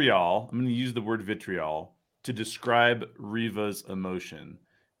vitriol, I'm going to use the word vitriol to describe Reva's emotion,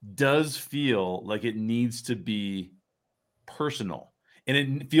 does feel like it needs to be personal, and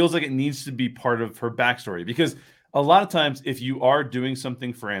it feels like it needs to be part of her backstory, because a lot of times if you are doing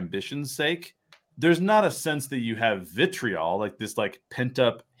something for ambition's sake, there's not a sense that you have vitriol, like this like pent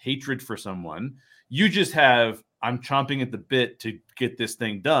up hatred for someone. You just have, I'm chomping at the bit to get this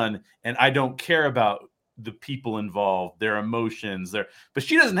thing done, and I don't care about the people involved, their emotions, but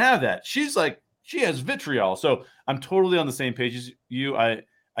she doesn't have that. She's like, she has vitriol. So I'm totally on the same page as you.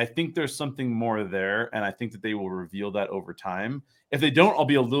 I think there's something more there, and I think that they will reveal that over time. If they don't, I'll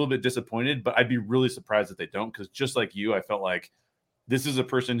be a little bit disappointed, but I'd be really surprised if they don't, because just like you, I felt like this is a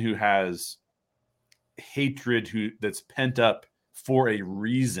person who has hatred, that's pent up for a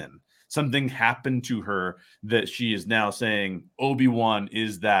reason. Something happened to her that she is now saying, Obi-Wan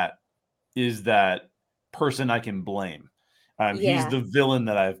is that person I can blame. He's the villain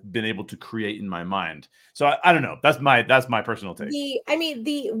that I've been able to create in my mind. So I don't know. That's my personal take.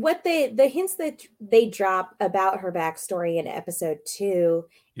 The hints that they drop about her backstory in episode 2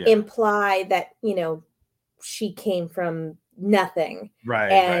 imply that, she came from nothing,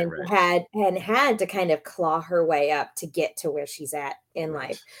 and had to kind of claw her way up to get to where she's at in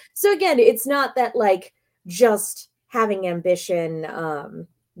life. So again, it's not that like just having ambition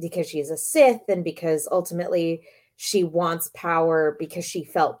because she's a Sith and because ultimately she wants power because she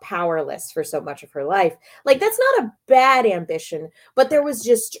felt powerless for so much of her life. Like, that's not a bad ambition, but there was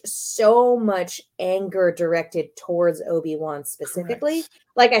just so much anger directed towards Obi-Wan specifically. Correct.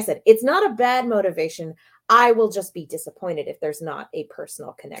 Like I said, it's not a bad motivation. I will just be disappointed if there's not a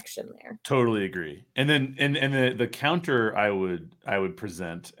personal connection there. Totally agree. And then the counter I would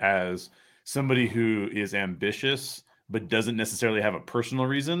present as somebody who is ambitious but doesn't necessarily have a personal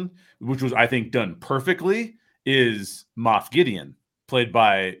reason, which was I think done perfectly, is Moff Gideon, played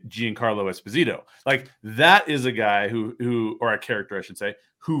by Giancarlo Esposito. Like that is a guy who or a character I should say,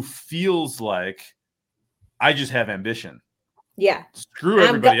 who feels like I just have ambition. Yeah. Screw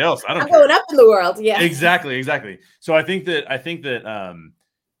everybody else. I don't I'm care. going up in the world. Yeah. Exactly. So I think that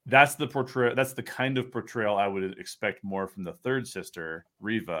that's the portrayal. That's the kind of portrayal I would expect more from the third sister,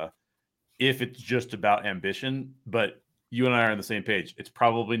 Reva, if it's just about ambition. But you and I are on the same page. It's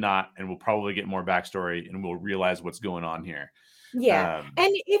probably not, and we'll probably get more backstory, and we'll realize what's going on here. Yeah,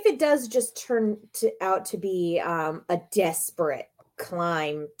 and if it does just turn out to be a desperate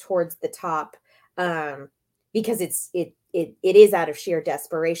climb towards the top, because it is out of sheer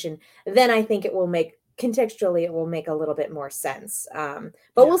desperation, then I think it will make contextually it will make a little bit more sense. But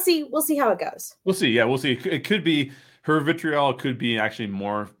we'll see how it goes. We'll see. Yeah, we'll see. It could be her vitriol could be actually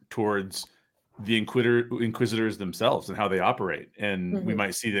more towards the inquisitors themselves and how they operate, and we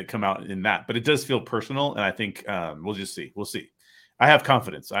might see that come out in that. But it does feel personal, and I think we'll just see. We'll see. I have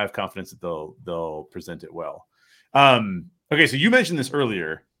confidence that they'll present it well. Okay, so you mentioned this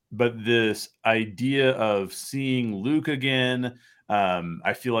earlier, but this idea of seeing Luke again,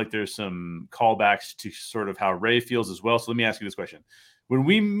 I feel like there's some callbacks to sort of how Rey feels as well. So let me ask you this question. When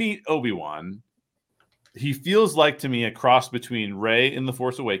we meet Obi-Wan, he feels like to me a cross between Rey in The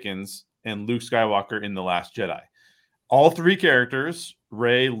Force Awakens and Luke Skywalker in The Last Jedi. All three characters,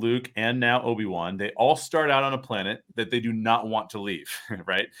 Rey, Luke, and now Obi-Wan, they all start out on a planet that they do not want to leave,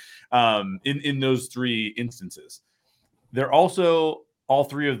 right? In those three instances. They're also, all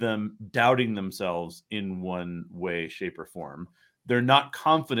three of them, doubting themselves in one way, shape, or form. They're not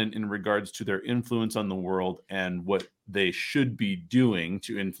confident in regards to their influence on the world and what they should be doing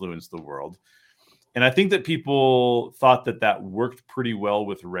to influence the world. And I think that people thought that worked pretty well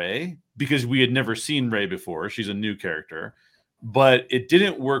with Rey because we had never seen Rey before. She's a new character. But it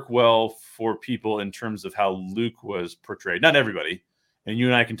didn't work well for people in terms of how Luke was portrayed. Not everybody. And you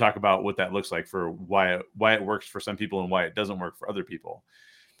and I can talk about what that looks like for why it works for some people and why it doesn't work for other people.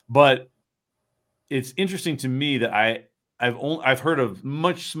 But it's interesting to me that I've heard a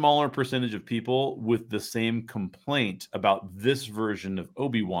much smaller percentage of people with the same complaint about this version of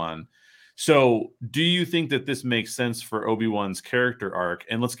Obi-Wan. So do you think that this makes sense for Obi-Wan's character arc?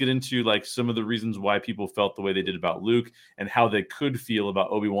 And let's get into like some of the reasons why people felt the way they did about Luke and how they could feel about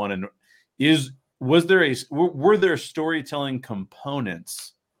Obi-Wan. And were there storytelling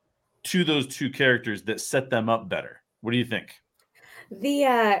components to those two characters that set them up better? What do you think?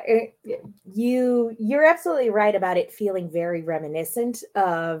 You're absolutely right about it feeling very reminiscent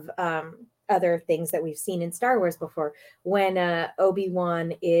of other things that we've seen in Star Wars before. When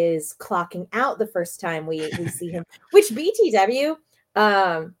Obi-Wan is clocking out the first time we see him, which BTW,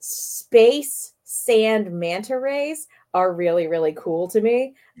 space sand manta rays are really, really cool to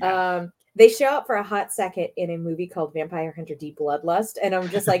me. Yeah. They show up for a hot second in a movie called Vampire Hunter D Bloodlust. And I'm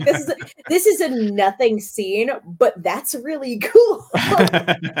just like, this is a nothing scene, but that's really cool. So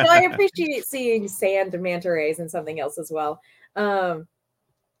I appreciate seeing sand manta rays and something else as well. But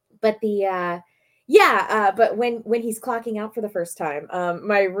when he's clocking out for the first time,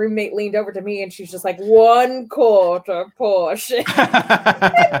 my roommate leaned over to me and she's just like, 1/4 portion.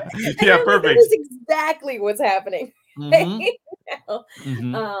 Yeah, perfect. That is exactly what's happening.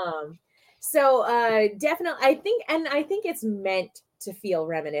 So definitely, I think it's meant to feel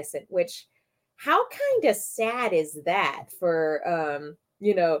reminiscent, which how kind of sad is that for,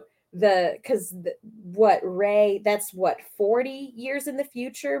 Rey, that's 40 years in the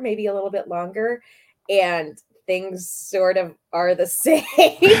future, maybe a little bit longer. And things sort of are the same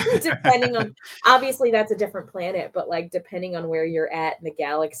depending on, obviously that's a different planet, but like depending on where you're at in the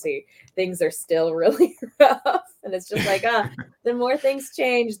galaxy, things are still really rough. And it's just like, the more things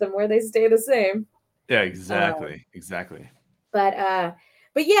change, the more they stay the same. Yeah, exactly. But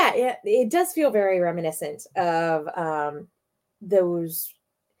yeah, it does feel very reminiscent of those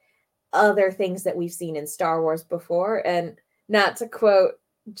other things that we've seen in Star Wars before. And not to quote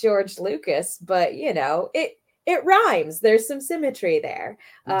George Lucas, but it rhymes. There's some symmetry there.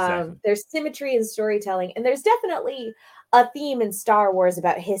 Exactly. There's symmetry in storytelling, and there's definitely a theme in Star Wars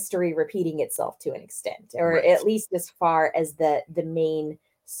about history repeating itself to an extent, or right. At least as far as the main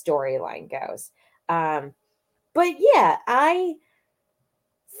storyline goes. But yeah,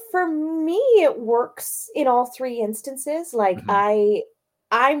 for me, it works in all three instances. Like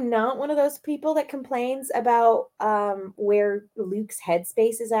I'm not one of those people that complains about where Luke's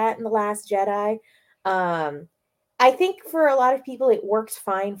headspace is at in The Last Jedi. I think for a lot of people it worked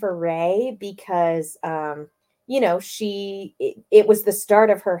fine for Rey because it was the start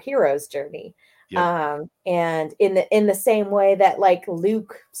of her hero's journey. Yep. And in the same way that like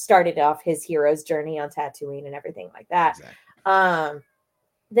Luke started off his hero's journey on Tatooine and everything like that. Exactly.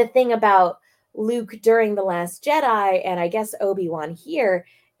 The thing about Luke during The Last Jedi, and I guess Obi-Wan here,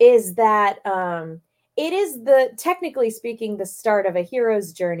 is that it is technically speaking, the start of a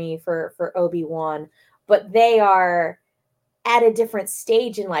hero's journey for Obi-Wan, but they are at a different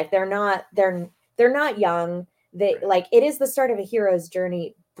stage in life. They're not young. They like it is the start of a hero's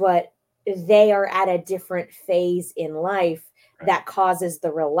journey, but they are at a different phase in life that causes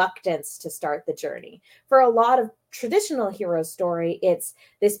the reluctance to start the journey. For a lot of traditional hero story, it's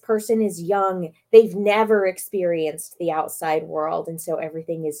this person is young, they've never experienced the outside world, and so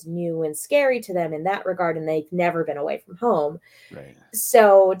everything is new and scary to them in that regard, and they've never been away from home. Right.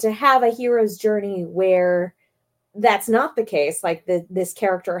 So to have a hero's journey where that's not the case, like this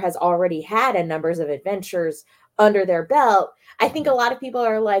character has already had a numbers of adventures under their belt, I think a lot of people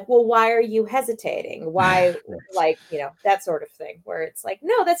are like, well, why are you hesitating? Why, like, that sort of thing, where it's like,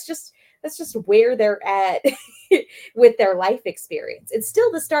 no, that's just where they're at with their life experience. It's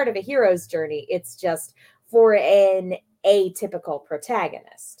still the start of a hero's journey. It's just for an atypical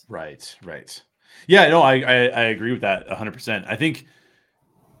protagonist. Right. Yeah, no, I agree with that 100%. I think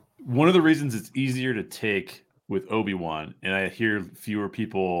one of the reasons it's easier to take with Obi-Wan, and I hear fewer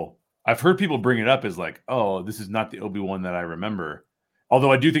people, I've heard people bring it up as like, oh, this is not the Obi-Wan that I remember.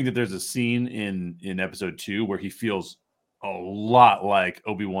 Although I do think that there's a scene in episode 2 where he feels a lot like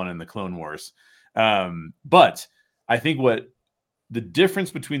Obi-Wan in the Clone Wars. But I think what the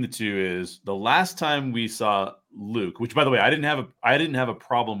difference between the two is the last time we saw Luke, which by the way, I didn't have a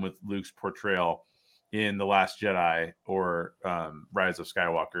problem with Luke's portrayal in The Last Jedi or Rise of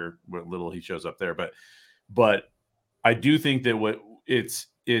Skywalker, what little he shows up there. But I do think that it's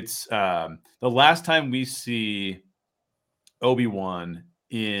the last time we see Obi-Wan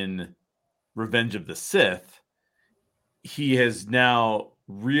in Revenge of the Sith, he has now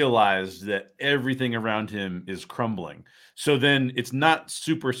realized that everything around him is crumbling. So then it's not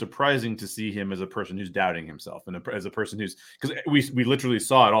super surprising to see him as a person who's doubting himself and as a person who's, because we literally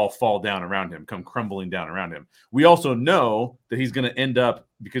saw it all fall down around him, come crumbling down around him. We also know that he's going to end up,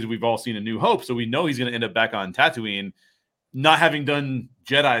 because we've all seen A New Hope, so we know he's going to end up back on Tatooine, not having done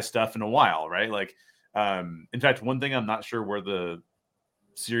Jedi stuff in a while, right? Like, in fact, one thing I'm not sure where the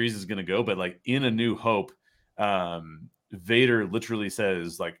series is going to go, but like in A New Hope, Vader literally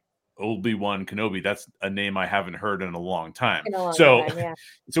says like Obi-Wan Kenobi. That's a name I haven't heard in a long time. So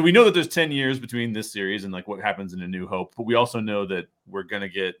we know that there's 10 years between this series and like what happens in A New Hope, but we also know that we're going to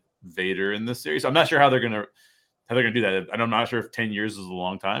get Vader in this series. So I'm not sure how they're going to do that. And I'm not sure if 10 years is a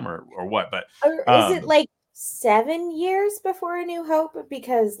long time or what, but is it like 7 years before A New Hope?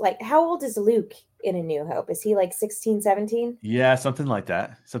 Because like, how old is Luke in A New Hope? Is he like 16, 17? Yeah, something like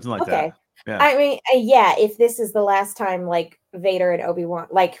that. That. Yeah. I mean, yeah, if this is the last time like Vader and Obi-Wan,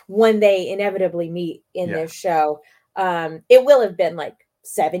 like when they inevitably meet in this show, it will have been like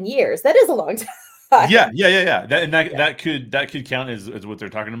 7 years. That is a long time. Yeah. That could count as what they're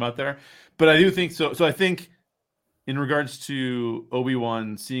talking about there. But I do think so. So I think in regards to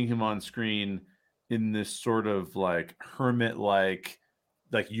Obi-Wan, seeing him on screen in this sort of like hermit, like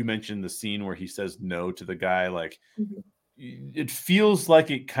you mentioned the scene where he says no to the guy, like it feels like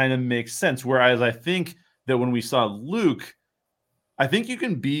it kind of makes sense. Whereas I think that when we saw Luke, I think you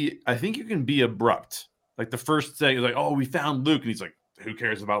can be abrupt. Like the first thing is like, oh, we found Luke, and he's like, who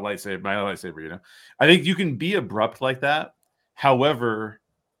cares about my lightsaber? I think you can be abrupt like that. However,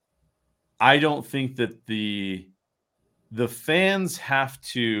 I don't think that the fans have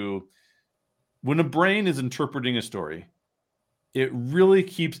to, when a brain is interpreting a story, it really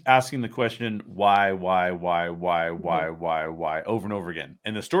keeps asking the question, why, over and over again.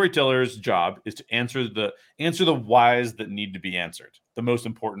 And the storyteller's job is to answer the whys that need to be answered, the most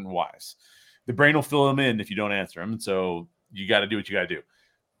important whys. The brain will fill them in if you don't answer them. And so you got to do what you got to do.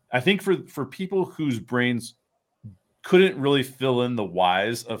 I think for people whose brains couldn't really fill in the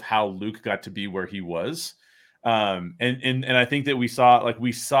whys of how Luke got to be where he was, and I think that we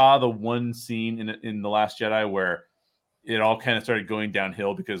saw the one scene in The Last Jedi where it all kind of started going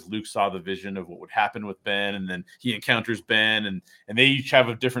downhill because Luke saw the vision of what would happen with Ben, and then he encounters Ben, and they each have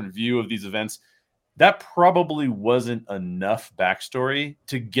a different view of these events. That probably wasn't enough backstory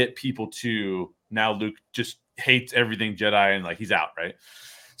to get people to now Luke just hates everything Jedi and like he's out, right?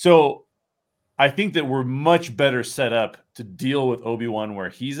 So I think that we're much better set up to deal with Obi-Wan where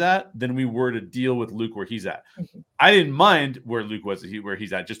he's at than we were to deal with Luke where he's at. I didn't mind where Luke was, where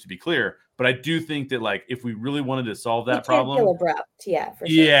he's at, just to be clear, But I do think that like if we really wanted to solve that It can't problem, feel abrupt. Yeah, for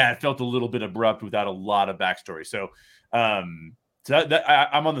sure. yeah, it felt a little bit abrupt without a lot of backstory. So, I'm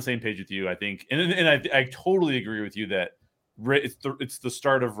on the same page with you. I think, and I totally agree with you that Rey, it's the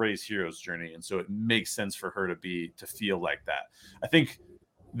start of Rey's hero's journey, and so it makes sense for her to feel like that. I think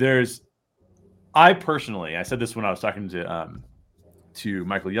I personally, I said this when I was talking to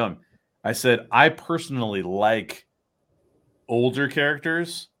Michael Young. I said I personally like older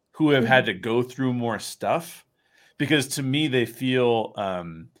characters who have had to go through more stuff, because to me they feel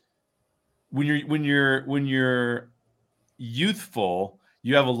when you're youthful,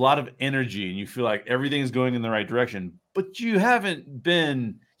 you have a lot of energy and you feel like everything's going in the right direction, but you haven't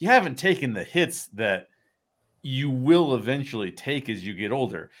taken the hits that you will eventually take as you get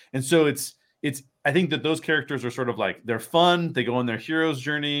older. And so it's I think that those characters are sort of like, they're fun, they go on their hero's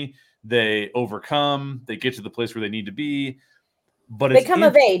journey, they overcome, they get to the place where they need to be, but they come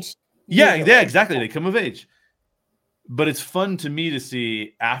of age. Yeah, exactly. They come of age. But it's fun to me to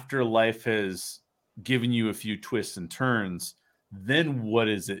see after life has given you a few twists and turns, then what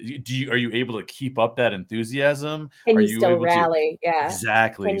is it? Are you able to keep up that enthusiasm? Can Are you you still able rally? to? Yeah.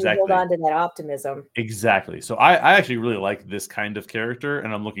 Exactly. Can you hold on to that optimism? Exactly. So I actually really like this kind of character,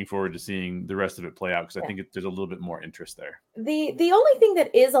 and I'm looking forward to seeing the rest of it play out, because I think there's a little bit more interest there. The only thing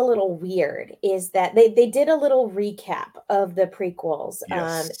that is a little weird is that they did a little recap of the prequels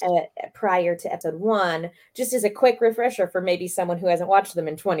prior to episode 1, just as a quick refresher for maybe someone who hasn't watched them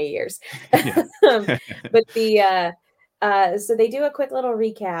in 20 years. But so they do a quick little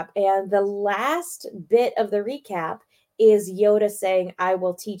recap, and the last bit of the recap is Yoda saying, "I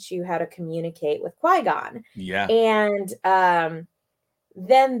will teach you how to communicate with Qui-Gon." Yeah. And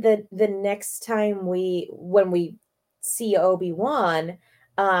then the next time when we see Obi-Wan,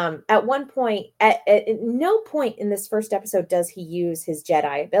 at one point, at no point in this first episode does he use his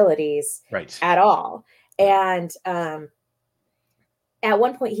Jedi abilities at all. And at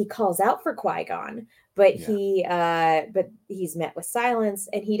one point he calls out for Qui-Gon, but he's met with silence,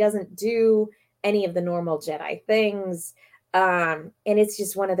 and he doesn't do any of the normal Jedi things. And it's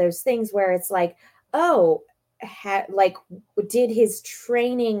just one of those things where it's like, oh, did his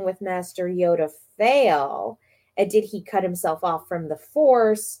training with Master Yoda fail? And did he cut himself off from the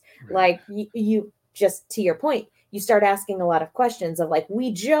Force? Like, you just, to your point, you start asking a lot of questions of like,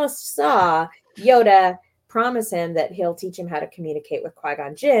 we just saw Yoda promise him that he'll teach him how to communicate with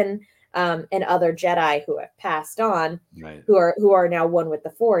Qui-Gon Jinn, and other Jedi who have passed on, who are now one with the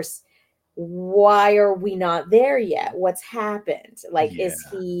Force. Why are we not there yet? What's happened? Like, has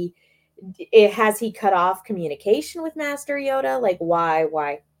he cut off communication with Master Yoda? Like,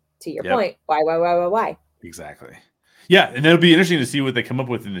 why? To your point, why? Exactly. Yeah, and it'll be interesting to see what they come up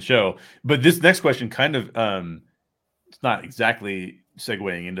with in the show. But this next question kind of, it's not exactly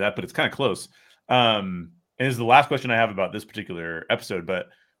segueing into that, but it's kind of close. And it's the last question I have about this particular episode. But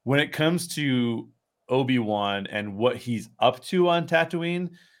when it comes to Obi-Wan and what he's up to on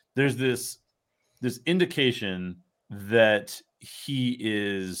Tatooine, there's this indication that he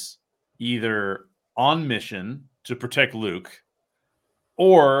is either on mission to protect Luke,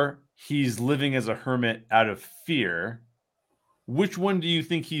 or he's living as a hermit out of fear. Which one do you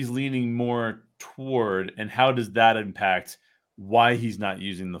think he's leaning more toward, and how does that impact why he's not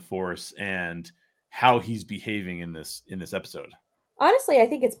using the Force and how he's behaving in this episode? Honestly, I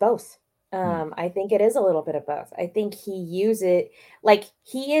think it's both. I think it is a little bit of both. I think he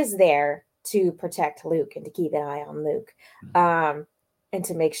is there to protect Luke and to keep an eye on Luke, and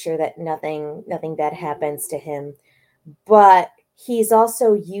to make sure that nothing bad happens to him. But he's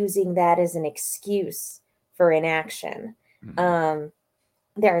also using that as an excuse for inaction.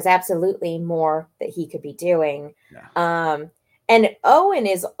 There is absolutely more that he could be doing. And Owen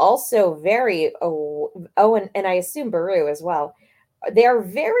is also Owen, and I assume Beru as well. They're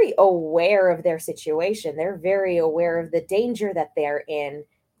very aware of their situation. They're very aware of the danger that they're in,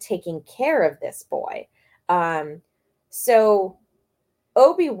 taking care of this boy. So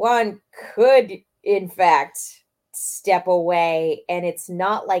Obi-Wan could, in fact, step away, and it's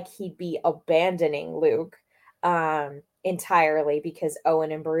not like he'd be abandoning Luke entirely because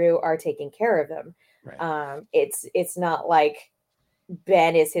Owen and Beru are taking care of him. It's not like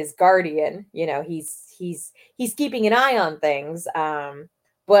Ben is his guardian. You know, he's keeping an eye on things,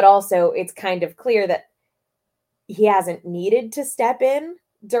 but also it's kind of clear that he hasn't needed to step in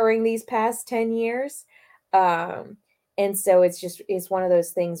during these past 10 years. And so it's one of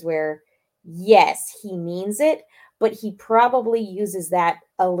those things where, yes, he means it, but he probably uses that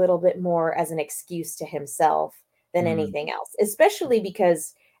a little bit more as an excuse to himself than anything else, especially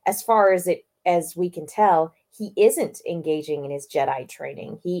because as far as we can tell, he isn't engaging in his Jedi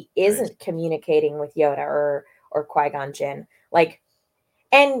training. He isn't Right. communicating with Yoda or Qui-Gon Jinn. Like,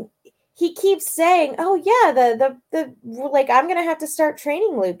 and he keeps saying, "Oh yeah, the like I'm gonna have to start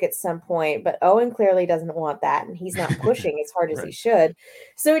training Luke at some point," but Owen clearly doesn't want that, and he's not pushing as hard as he Right. should.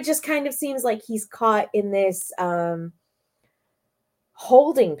 So it just kind of seems like he's caught in this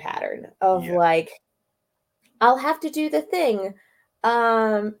holding pattern of Yeah. like, I'll have to do the thing.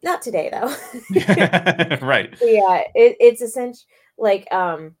 Not today though. Right. Yeah, it's essentially like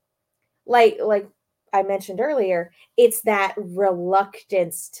like I mentioned earlier, it's that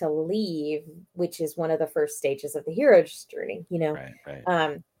reluctance to leave, which is one of the first stages of the hero's journey, you know. Right.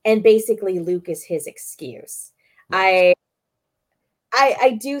 Right. And basically Luke is his excuse. Right.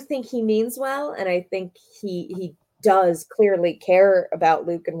 I do think he means well, and I think he does clearly care about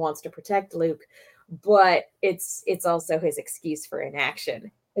Luke and wants to protect Luke, but it's also his excuse for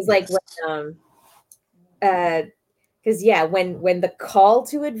inaction. It's like Yes. when because yeah, when the call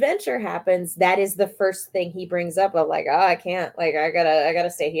to adventure happens, that is the first thing he brings up of like, oh, I can't, like I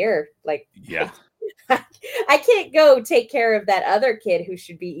gotta stay here. Like Yeah. I can't go take care of that other kid who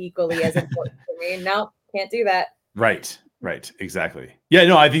should be equally as important to me. No, can't do that. Right. Right. Exactly. Yeah.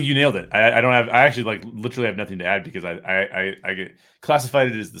 No, I think you nailed it. I don't have. I actually like literally have nothing to add because I get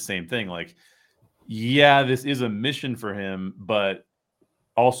classified it as the same thing. Like, yeah, this is a mission for him, but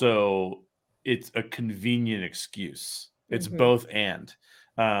also it's a convenient excuse. It's Mhm. both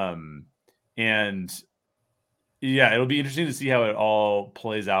um, and yeah, it'll be interesting to see how it all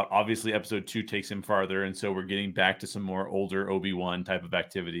plays out. Obviously, episode 2 takes him farther, and so we're getting back to some more older Obi-Wan type of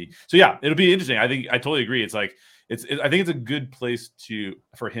activity. So yeah, it'll be interesting. I think I totally agree. It's like I think it's a good place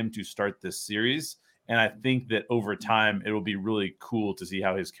for him to start this series, and I think that over time it will be really cool to see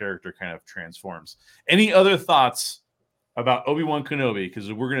how his character kind of transforms. Any other thoughts about Obi-Wan Kenobi?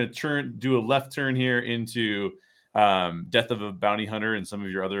 Because we're gonna do a left turn here into Death of a Bounty Hunter and some of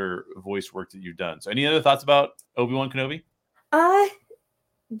your other voice work that you've done. So any other thoughts about Obi-Wan Kenobi? Uh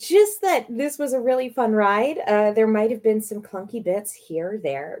just that this was a really fun ride. There might have been some clunky bits here or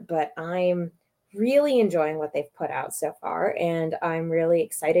there, but I'm really enjoying what they've put out so far, and I'm really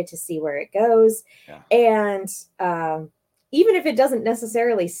excited to see where it goes. Yeah. And even if it doesn't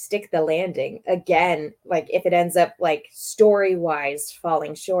necessarily stick the landing, again, like if it ends up like story wise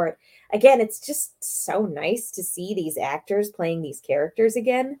falling short, again, it's just so nice to see these actors playing these characters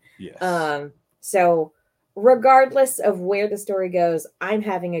again. Yes. So regardless of where the story goes, I'm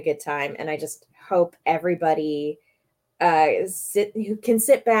having a good time, and I just hope everybody who can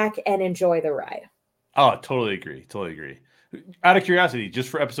sit back and enjoy the ride. Oh, totally agree. Totally agree. Out of curiosity, just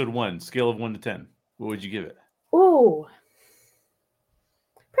for episode 1, scale of 1 to 10, what would you give it? Ooh,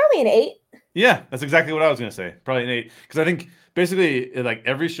 probably an 8. Yeah, that's exactly what I was going to say. Probably an 8. Because I think basically, like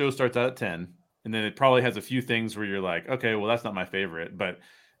every show starts out at 10, and then it probably has a few things where you're like, okay, well, that's not my favorite. But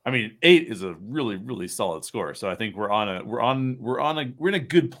I mean, 8 is a really, really solid score. So I think we're in a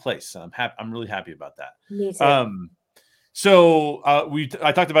good place. And I'm really happy about Me that. too. So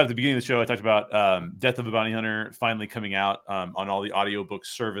I talked about at the beginning of the show. I talked about Death of a Bounty Hunter finally coming out on all the audiobook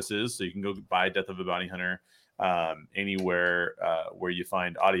services, so you can go buy Death of a Bounty Hunter anywhere where you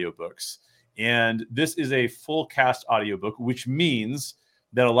find audiobooks. And this is a full cast audiobook, which means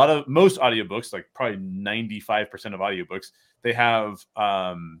that most audiobooks, like probably 95% of audiobooks, they have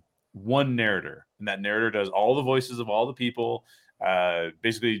one narrator, and that narrator does all the voices of all the people.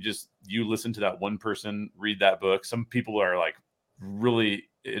 Basically just you listen to that one person read that book. Some people are like really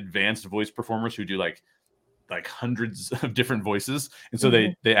advanced voice performers who do like hundreds of different voices, and so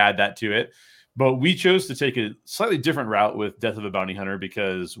Mhm. they add that to it. But we chose to take a slightly different route with Death of a Bounty Hunter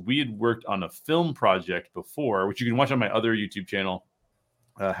because we had worked on a film project before, which you can watch on my other YouTube channel,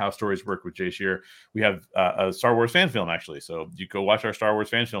 How Stories Work with Jay Shear. We have a Star Wars fan film, actually. So you go watch our Star Wars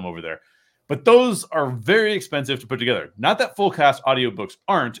fan film over there. But those are very expensive to put together. Not that full cast audiobooks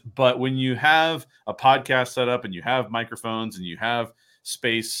aren't, but when you have a podcast set up and you have microphones and you have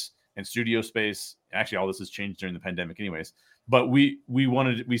space and studio space, actually all this has changed during the pandemic anyways. But we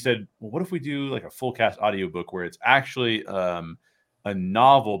said, well, what if we do like a full cast audiobook where it's actually a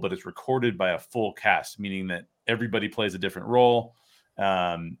novel, but it's recorded by a full cast, meaning that everybody plays a different role.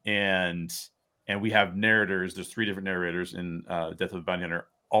 And we have narrators. There's 3 different narrators in Death of a Bounty Hunter,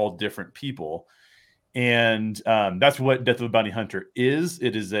 all different people. And that's what Death of a Bounty Hunter is.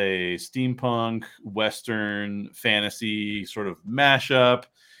 It is a steampunk, Western, fantasy sort of mashup.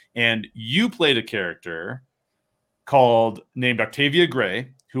 And you played a character named Octavia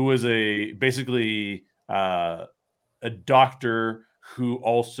Gray, who was basically a doctor who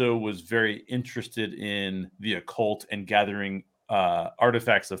also was very interested in the occult and gathering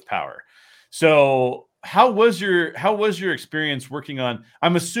artifacts of power. So how was your experience working on?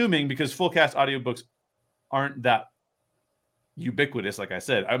 I'm assuming because full cast audiobooks aren't that ubiquitous, like I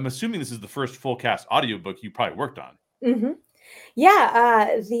said. I'm assuming this is the first full cast audiobook you probably worked on. Mm-hmm.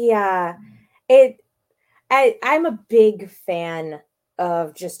 Yeah. I'm a big fan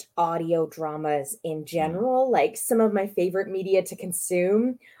of just audio dramas in general. Like some of my favorite media to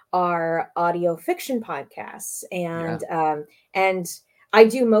consume are audio fiction podcasts, and I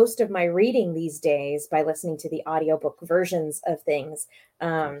do most of my reading these days by listening to the audiobook versions of things.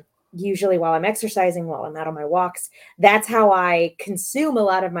 Usually while I'm exercising, while I'm out on my walks. That's how I consume a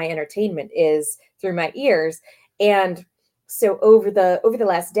lot of my entertainment, is through my ears. And so over the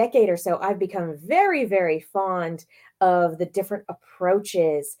last decade or so, I've become very, very fond of the different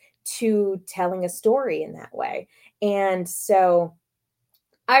approaches to telling a story in that way. And so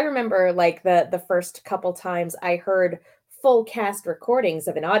I remember like the first couple times I heard full cast recordings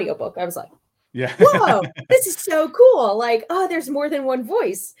of an audiobook, I was like, Yeah. whoa, this is so cool. Like, oh, there's more than one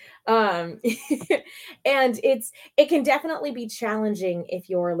voice. And it can definitely be challenging if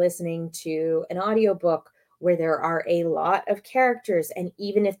you're listening to an audiobook where there are a lot of characters. And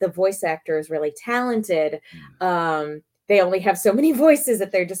even if the voice actor is really talented, they only have so many voices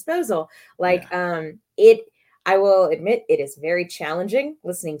at their disposal. Like, I will admit it is very challenging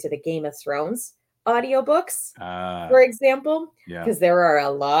listening to the Game of Thrones audiobooks, for example, because there are a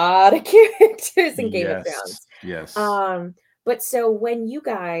lot of characters in Game of Thrones. Yes. But so when you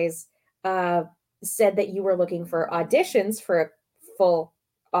guys said that you were looking for auditions for a full,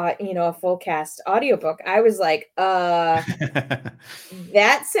 a full cast audiobook, I was like, that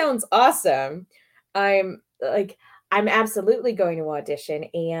sounds awesome. I'm absolutely going to audition.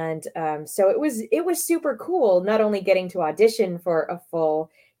 And so it was super cool, not only getting to audition for a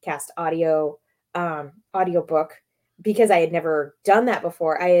full cast audiobook, because I had never done that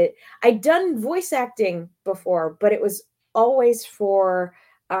before. I'd done voice acting before, but it was always for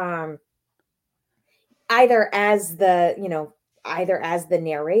either as the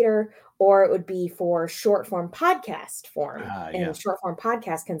narrator, or it would be for short form podcast form and short form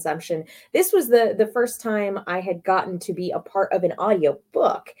podcast consumption. This was the first time I had gotten to be a part of an audio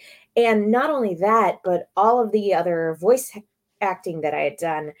book. And not only that, but all of the other voice acting that I had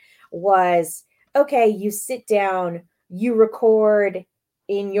done was, okay, you sit down, you record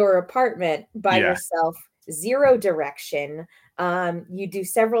in your apartment by yourself, zero direction. You do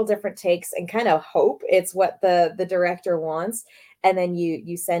several different takes and kind of hope it's what the director wants, and then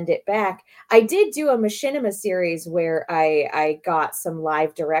you send it back. I did do a Machinima series where I got some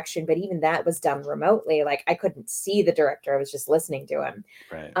live direction, but even that was done remotely. Like I couldn't see the director, I was just listening to him.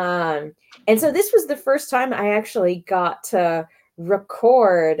 Right. And so this was the first time I actually got to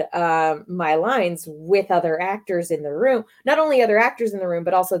record my lines with other actors in the room, not only other actors in the room,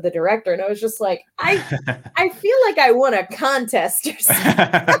 but also the director. And I was just like, I feel like I won a contest or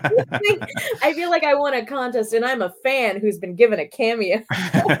something. I feel like I won a contest and I'm a fan who's been given a cameo.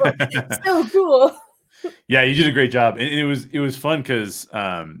 So cool. Yeah, you did a great job. And it was fun because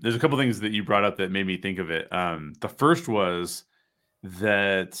there's a couple things that you brought up that made me think of it. The first was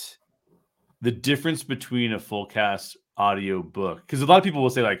that the difference between a full cast audio book, because a lot of people will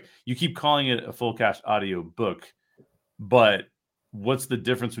say, like, you keep calling it a full cast audio book, but what's the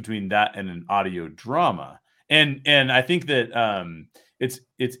difference between that and an audio drama? And I think that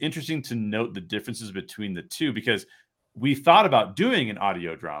it's interesting to note the differences between the two, because we thought about doing an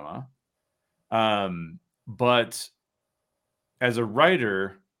audio drama, but as a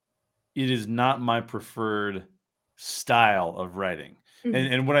writer, it is not my preferred style of writing.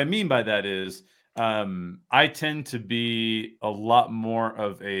 And what I mean by that is I tend to be a lot more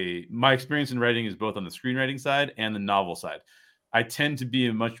of my experience in writing is both on the screenwriting side and the novel side. I tend to be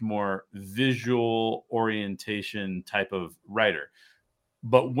a much more visual orientation type of writer.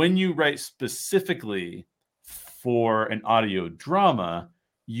 But when you write specifically for an audio drama,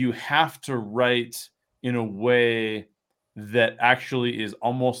 you have to write in a way that actually is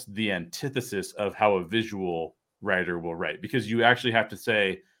almost the antithesis of how a visual writer will write, because you actually have to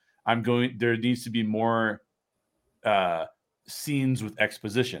say, there needs to be more scenes with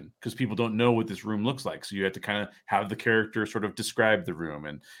exposition, because people don't know what this room looks like. So you have to kind of have the character sort of describe the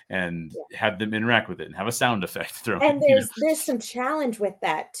room and have them interact with it and have a sound effect thrown. And there's some challenge with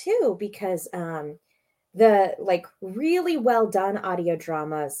that too, because the like really well done audio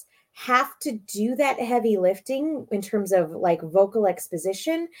dramas have to do that heavy lifting in terms of like vocal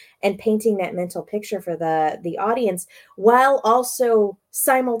exposition and painting that mental picture for the audience, while also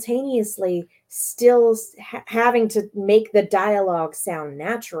simultaneously still having to make the dialogue sound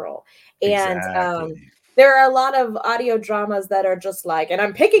natural. And Exactly. there are a lot of audio dramas that are just like, and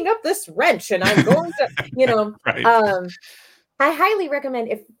I'm picking up this wrench and I'm going to, Right. I highly recommend,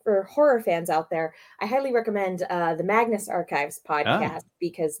 if for horror fans out there, I highly recommend the Magnus Archives podcast,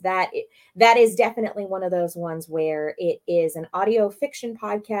 because that is definitely one of those ones where it is an audio fiction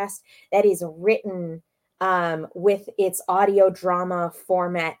podcast that is written with its audio drama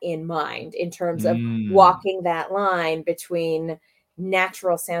format in mind, in terms of walking that line between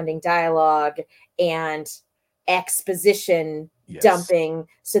natural sounding dialogue and exposition dumping,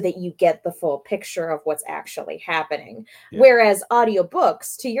 so that you get the full picture of what's actually happening. Whereas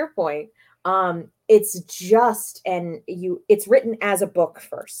audiobooks, to your point, it's just it's written as a book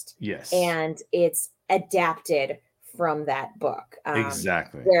first. Yes. And it's adapted from that book.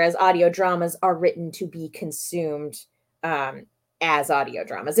 Exactly. Whereas audio dramas are written to be consumed as audio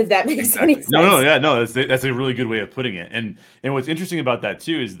dramas, if that makes any sense. No, that's a really good way of putting it. And what's interesting about that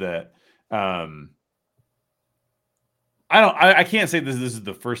too is that I can't say this is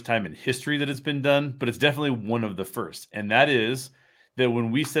the first time in history that it's been done, but it's definitely one of the first. And that is that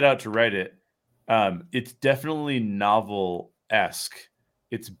when we set out to write it, it's definitely novel-esque.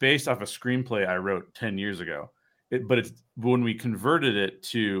 It's based off a screenplay I wrote 10 years ago. But it's when we converted it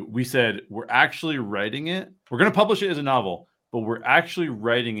to, we said, we're actually writing it. We're going to publish it as a novel, but we're actually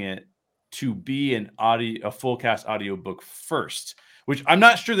writing it to be a full cast audiobook first, which I'm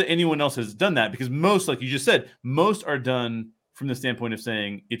not sure that anyone else has done that, because most, like you just said, most are done from the standpoint of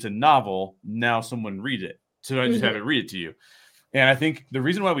saying it's a novel. Now someone read it. So I just have it read it to you. And I think the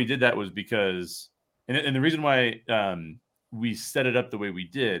reason why we did that was because, and the reason why we set it up the way we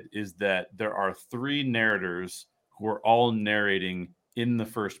did is that there are 3 narrators who are all narrating in the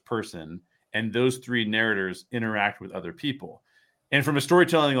first person, and those 3 narrators interact with other people. And from a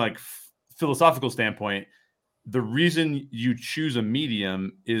storytelling, like philosophical standpoint, the reason you choose a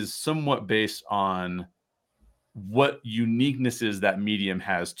medium is somewhat based on what uniquenesses that medium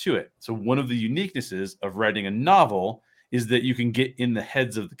has to it. So one of the uniquenesses of writing a novel is that you can get in the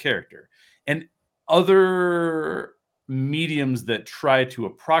heads of the character. And other mediums that try to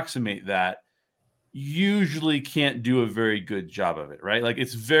approximate that usually can't do a very good job of it, right? Like,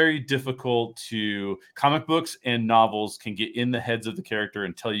 it's very difficult to, comic books and novels can get in the heads of the character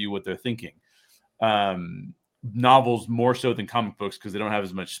and tell you what they're thinking. Novels more so than comic books, because they don't have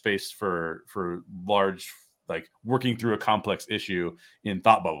as much space for large, like, working through a complex issue in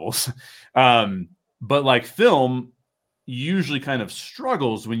thought bubbles. But like film usually kind of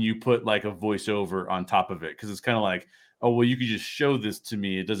struggles when you put like a voiceover on top of it, because it's kind of like, oh, well, you could just show this to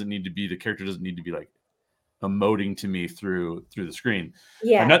me. It doesn't need to be, the character doesn't need to be like emoting to me through the screen.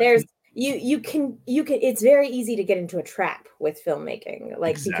 Yeah, there's you can it's very easy to get into a trap with filmmaking,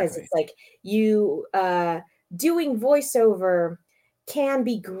 like, because it's like you doing voiceover can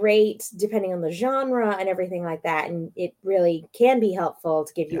be great depending on the genre and everything like that, and it really can be helpful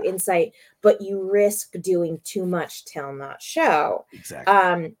to give you insight, but you risk doing too much tell not show.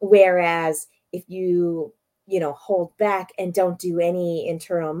 Whereas if you hold back and don't do any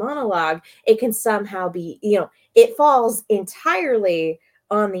internal monologue, it can somehow be, it falls entirely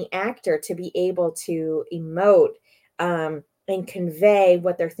on the actor to be able to emote and convey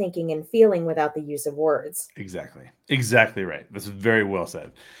what they're thinking and feeling without the use of words. Exactly right. That's very well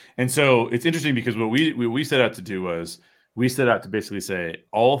said. And so it's interesting, because what we set out to do was, we set out to basically say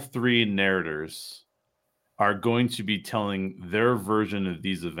all 3 narrators are going to be telling their version of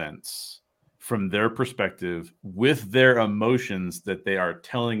these events from their perspective, with their emotions that they are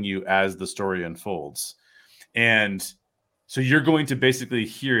telling you as the story unfolds. And so you're going to basically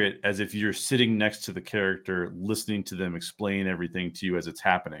hear it as if you're sitting next to the character, listening to them explain everything to you as it's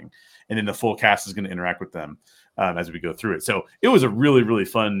happening. And then the full cast is going to interact with them as we go through it. So it was a really, really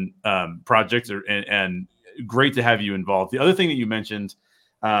fun project, and great to have you involved. The other thing that you mentioned,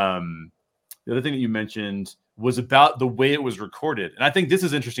 was about the way it was recorded. And I think this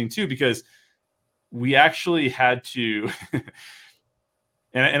is interesting too, because we actually had to,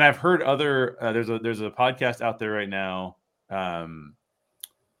 and I've heard other, there's a podcast out there right now,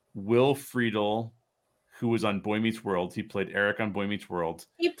 Will Friedle, who was on Boy Meets World. He played Eric on Boy Meets World.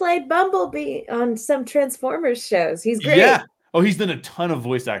 He played Bumblebee on some Transformers shows. He's great. Yeah. Oh, he's done a ton of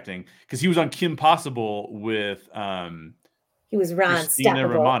voice acting, because he was on Kim Possible with he was Ron Christina Stoppable.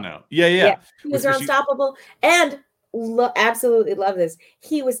 Romano. Yeah. He was Ron Stoppable, and absolutely love this.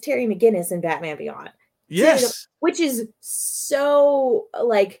 He was Terry McGinnis in Batman Beyond. Yes. Which is so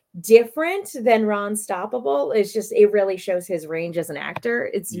like different than Ron Stoppable. It's just, it really shows his range as an actor.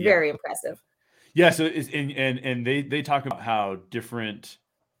 It's very impressive. Yeah. So it's, and they talk about how different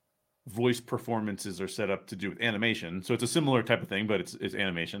voice performances are set up to do with animation. So it's a similar type of thing, but it's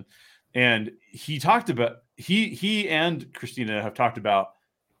animation. And he talked about, he and Christina have talked about,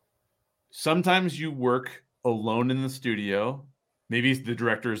 sometimes you work alone in the studio. Maybe the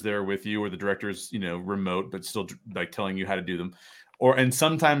director is there with you, or the director's, remote, but still like telling you how to do them. And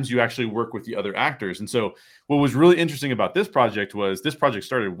sometimes you actually work with the other actors. And so what was really interesting about this project was this project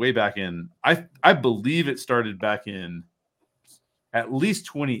started way back in, I believe it started back in at least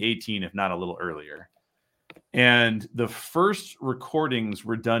 2018, if not a little earlier. And the first recordings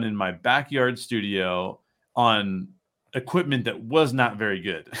were done in my backyard studio on equipment that was not very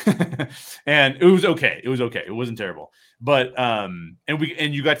good. And it was okay. It was okay. It wasn't terrible. But and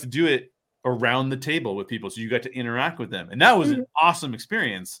you got to do it around the table with people. So you got to interact with them. And that was an awesome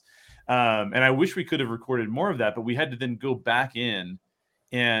experience. And I wish we could have recorded more of that, but we had to then go back in,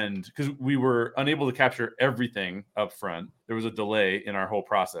 and because we were unable to capture everything up front, there was a delay in our whole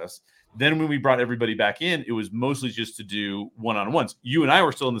process. Then when we brought everybody back in, it was mostly just to do one-on-ones. You and I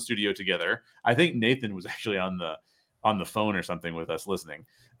were still in the studio together. I think Nathan was actually on the phone or something with us listening.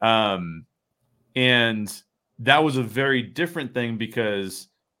 And that was a very different thing because,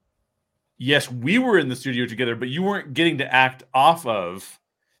 yes, we were in the studio together, but you weren't getting to act off of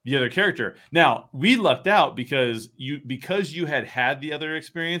the other character. Now, we lucked out because you had the other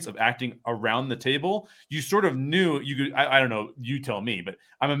experience of acting around the table. You sort of knew you could. I don't know. You tell me, but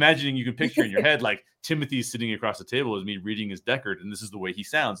I'm imagining you can picture in your head like Timothy's sitting across the table as me reading his Deckard, and this is the way he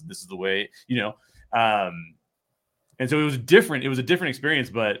sounds, and this is the way And so it was different. It was a different experience,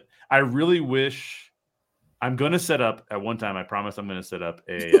 but I really wish. I'm going to set up at one time. I promise I'm going to set up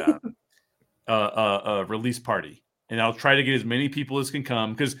a release party. And I'll try to get as many people as can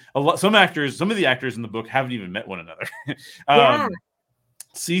come, because some of the actors in the book haven't even met one another.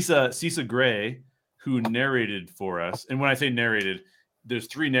 Cisa Gray, who narrated for us, and when I say narrated, there's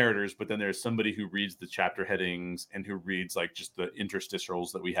 3 narrators, but then there's somebody who reads the chapter headings and who reads like just the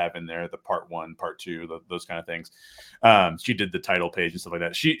interstitials that we have in there, the part 1, part 2, those kind of things. She did the title page and stuff like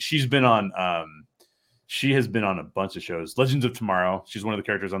that. She's been on. She has been on a bunch of shows. Legends of Tomorrow. She's one of the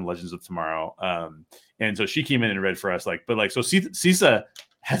characters on Legends of Tomorrow. And so she came in and read for us. So Cisa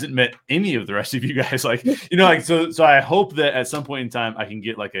hasn't met any of the rest of you guys. So I hope that at some point in time I can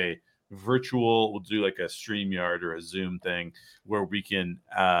get like a virtual, we'll do like a StreamYard or a Zoom thing where we can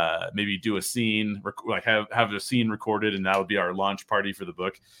maybe do a scene, have a scene recorded, and that would be our launch party for the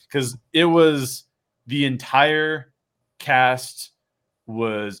book. Because it was, the entire cast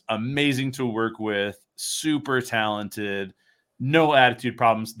was amazing to work with, super talented, no attitude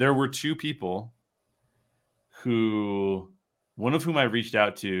problems. There were 2 people one of whom I reached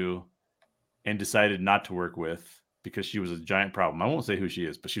out to and decided not to work with because she was a giant problem. I won't say who she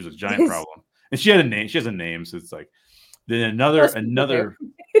is, but she was a giant problem. And she had a name. She has a name, so it's like, then another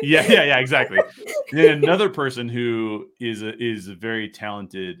yeah, exactly. Then another person who is a very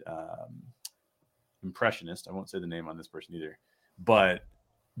talented impressionist. I won't say the name on this person either, but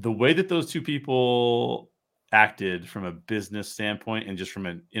the way that those 2 people acted from a business standpoint and just from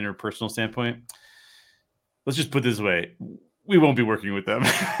an interpersonal standpoint, let's just put it this way: we won't be working with them.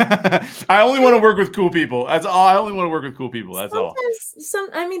 I only want to work with cool people. That's all. I only want to work with cool people. That's all.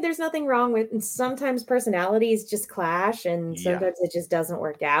 There's nothing wrong with, and sometimes personalities just clash, and sometimes it just doesn't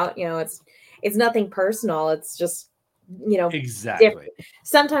work out. It's nothing personal. It's just, exactly. Different.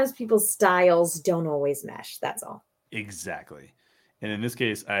 Sometimes people's styles don't always mesh. That's all. Exactly. And in this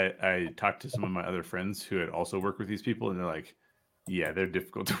case, I talked to some of my other friends who had also worked with these people, and they're like, yeah, they're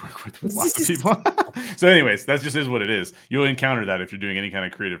difficult to work with lots of people. So anyways, that just is what it is. You'll encounter that if you're doing any kind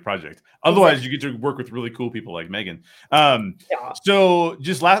of creative project. Otherwise, you get to work with really cool people like Megan. So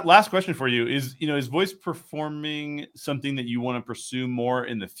just last question for you is, is voice performing something that you want to pursue more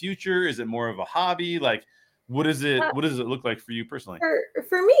in the future? Is it more of a hobby? Like, what does it look like for you personally?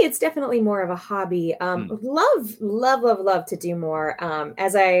 For me, it's definitely more of a hobby. Love to do more.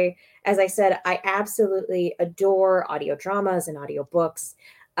 As I said, I absolutely adore audio dramas and audiobooks,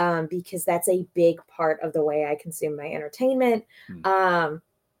 because that's a big part of the way I consume my entertainment.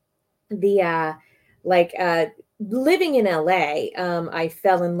 Living in LA, I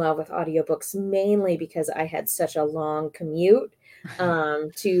fell in love with audiobooks mainly because I had such a long commute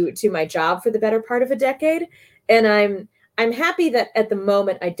to my job for the better part of a decade. And I'm happy that at the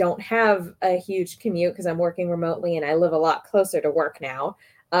moment I don't have a huge commute because I'm working remotely and I live a lot closer to work now.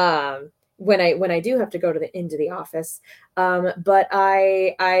 When I do have to go into the office. But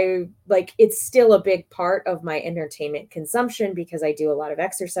I like, it's still a big part of my entertainment consumption because I do a lot of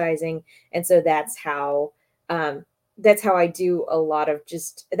exercising. And so that's how I do a lot of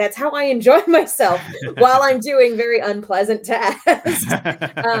that's how I enjoy myself while I'm doing very unpleasant tasks,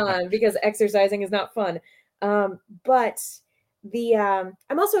 because exercising is not fun. But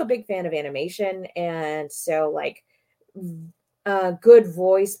I'm also a big fan of animation, and so like good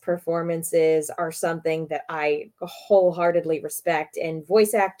voice performances are something that I wholeheartedly respect, and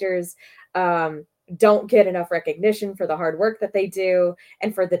voice actors um, don't get enough recognition for the hard work that they do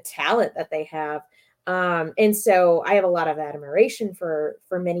and for the talent that they have. And so I have a lot of admiration for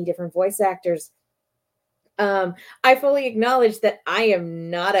many different voice actors. I fully acknowledge that I am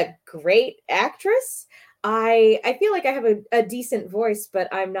not a great actress. I feel like I have a decent voice, but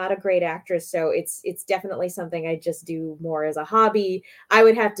I'm not a great actress. So it's definitely something I just do more as a hobby. I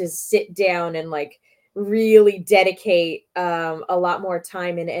would have to sit down and like really dedicate a lot more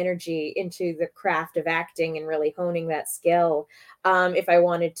time and energy into the craft of acting and really honing that skill if I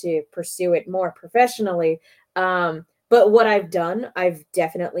wanted to pursue it more professionally. But what I've done, I've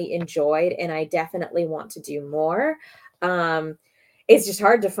definitely enjoyed, and I definitely want to do more. Um, it's just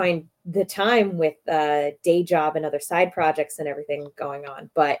hard to find the time with day job and other side projects and everything going on.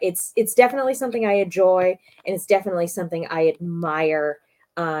 But it's definitely something I enjoy, and it's definitely something I admire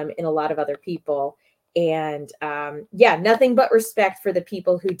in a lot of other people. And yeah, nothing but respect for the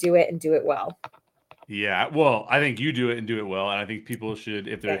people who do it and do it well. Yeah, well, I think you do it and do it well, and I think people should,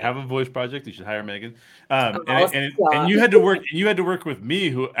 if they have a voice project, they should hire Megan. Oh, And stop. you had to work, you had to work with me,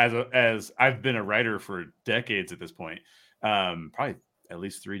 who as I've been a writer for decades at this point, probably at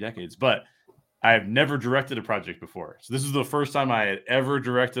least 3 decades, but I've never directed a project before. So this is the first time I had ever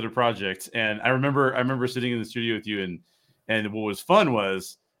directed a project, and I remember sitting in the studio with you, and what was fun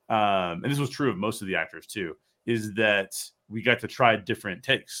was, and this was true of most of the actors too, is that we got to try different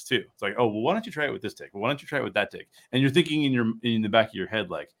takes too. It's like, oh, well, why don't you try it with this take? Well, why don't you try it with that take? And you're thinking in the back of your head,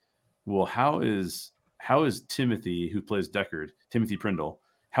 like, well, how is Timothy, who plays Deckard, Timothy Prindle,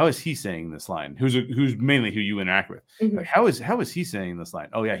 how is he saying this line? Who's mainly who you interact with? Mhm. Like, how is he saying this line?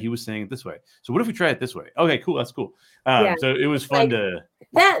 Oh yeah, he was saying it this way. So what if we try it this way? Okay, cool, that's cool. Yeah, So it was fun like to.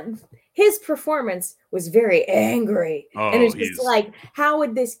 that. His performance was very angry, and Oh, it's just like, how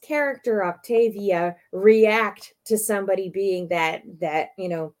would this character Octavia react to somebody being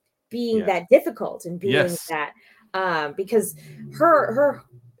being yeah, that difficult and being yes, that because her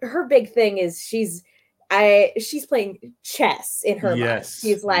big thing is she's playing chess in her mind. yes,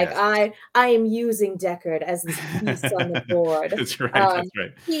 She's like, yes. I am using Deckard as this piece on the board. That's right. That's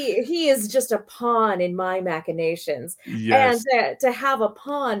right. He is just a pawn in my machinations. And Yes. to have a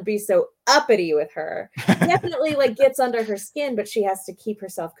pawn be so uppity with her definitely like gets under her skin, but she has to keep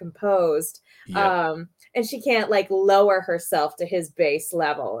herself composed. Yep. And she can't like lower herself to his base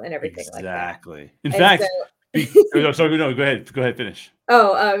level and everything like that. Exactly. In And fact, so sorry, no, go ahead, finish.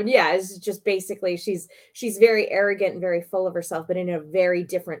 yeah, it's just basically she's very arrogant and very full of herself, but in a very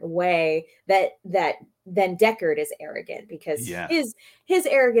different way than Deckard is arrogant, because Yeah. his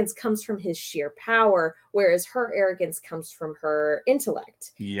arrogance comes from his sheer power, whereas her arrogance comes from her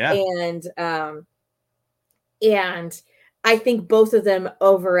intellect. Yeah. And I think both of them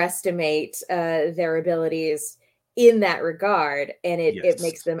overestimate their abilities in that regard, and it Yes.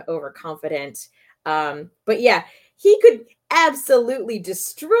 makes them overconfident. But yeah, he could absolutely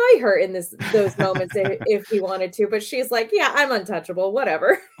destroy her in those moments if he wanted to, but she's like, yeah, I'm untouchable,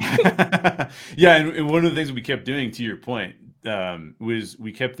 whatever. Yeah, and one of the things that we kept doing, to your point, was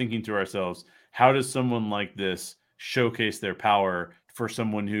we kept thinking to ourselves, how does someone like this showcase their power for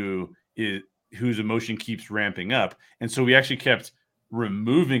someone whose emotion keeps ramping up? And so we actually kept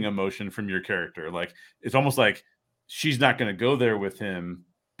removing emotion from your character. Like, it's almost like she's not going to go there with him,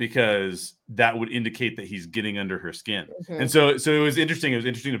 because that would indicate that he's getting under her skin. Mhm. And so it was interesting. It was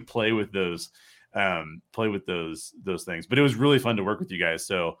interesting to play with those things. But it was really fun to work with you guys.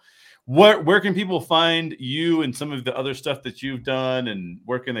 So where can people find you and some of the other stuff that you've done, and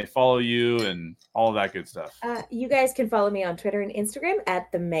where can they follow you and all of that good stuff? You guys can follow me on Twitter and Instagram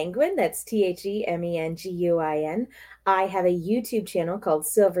at The Menguin. That's TheMenguin. I have a YouTube channel called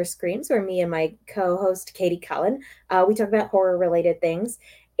Silver Screams, where me and my co-host Katie Cullen, we talk about horror-related things.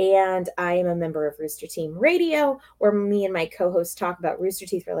 And I am a member of Rooster Team Radio, where me and my co-host talk about Rooster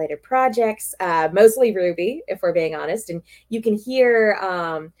Teeth related projects, mostly RWBY, if we're being honest. And you can hear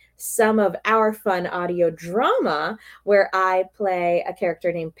some of our fun audio drama where I play a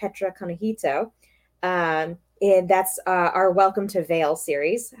character named Petra Konohito. And that's our Welcome to Vale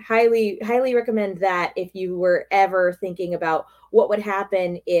series. Highly recommend that if you were ever thinking about what would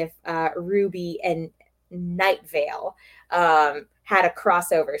happen if Ruby and Night Vale had a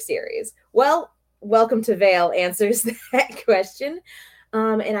crossover series. Well, Welcome to Vale answers that question.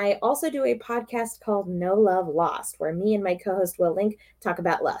 And I also do a podcast called No Love Lost, where me and my co-host Will Link talk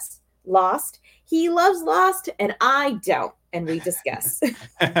about Lost. He loves Lost, and I don't, and we discuss.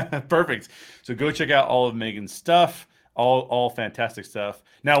 Perfect. So go check out all of Megan's stuff. All fantastic stuff.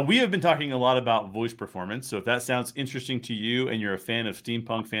 Now, we have been talking a lot about voice performance. So if that sounds interesting to you and you're a fan of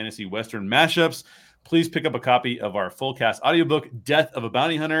steampunk, fantasy, Western mashups, please pick up a copy of our full cast audiobook, Death of a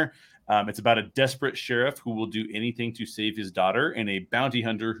Bounty Hunter. It's about a desperate sheriff who will do anything to save his daughter and a bounty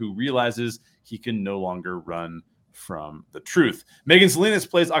hunter who realizes he can no longer run from the truth. Megan Salinas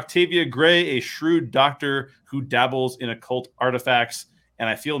plays Octavia Gray, a shrewd doctor who dabbles in occult artifacts. And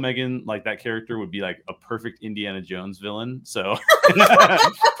I feel, Megan, like that character would be like a perfect Indiana Jones villain. So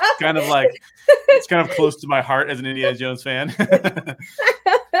it's kind of close to my heart as an Indiana Jones fan.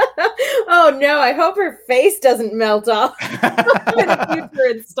 Oh no, I hope her face doesn't melt off in a future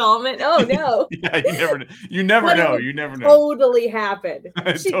installment. Oh no. Yeah, you never know. You never know. Totally happened.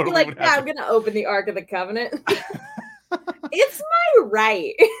 She'd Totally be like, would yeah, I'm gonna open the Ark of the Covenant. It's my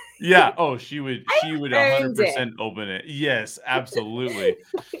right. Yeah. Oh, she would 100% it. open it. Yes, absolutely.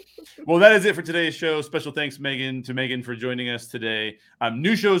 Well, that is it for today's show. Special thanks, Megan, for joining us today.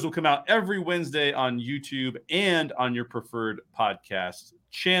 New shows will come out every Wednesday on YouTube and on your preferred podcast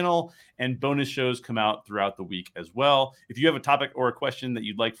channel, and bonus shows come out throughout the week as well. If you have a topic or a question that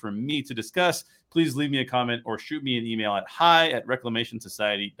you'd like for me to discuss, please leave me a comment or shoot me an email at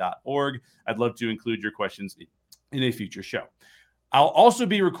hi@reclamationsociety.org. I'd love to include your questions in a future show. I'll also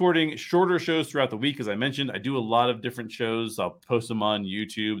be recording shorter shows throughout the week. As I mentioned, I do a lot of different shows. I'll post them on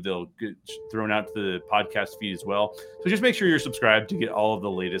YouTube. They'll get thrown out to the podcast feed as well. So just make sure you're subscribed to get all of the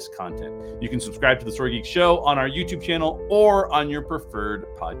latest content. You can subscribe to The Story Geek Show on our YouTube channel or on your preferred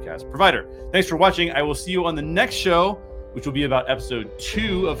podcast provider. Thanks for watching. I will see you on the next show, which will be about episode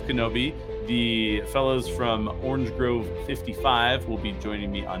 2 of Kenobi. The fellows from Orange Grove 55 will be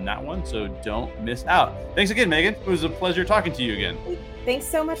joining me on that one, so don't miss out. Thanks again, Megan. It was a pleasure talking to you again. Thanks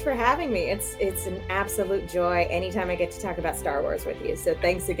so much for having me. It's an absolute joy anytime I get to talk about Star Wars with you, so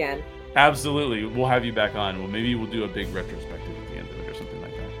thanks again. Absolutely. We'll have you back on. Well, maybe we'll do a big retrospective at the end of it or something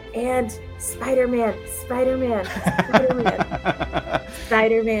like that. And Spider-Man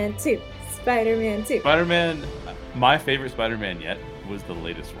 2. Spider-Man, my favorite Spider-Man yet was the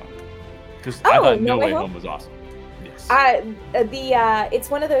latest one. Because I thought No Way Home was awesome. Yes.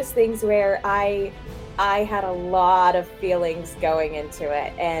 It's one of those things where I had a lot of feelings going into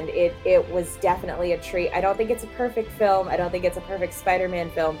it, and it was definitely a treat. I don't think it's a perfect film. I don't think it's a perfect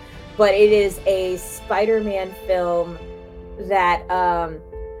Spider-Man film, but it is a Spider-Man film that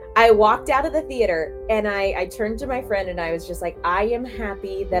I walked out of the theater and I turned to my friend and I was just like, I am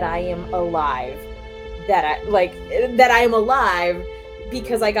happy that I am alive. That I am alive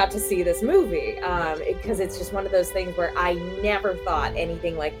because I got to see this movie, because it's just one of those things where I never thought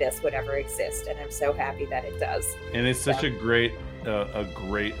anything like this would ever exist, and I'm so happy that it does. And it's such a great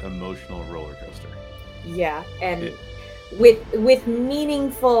emotional roller coaster. Yeah, and with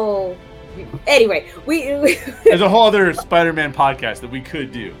meaningful. Anyway, there's a whole other Spider-Man podcast that we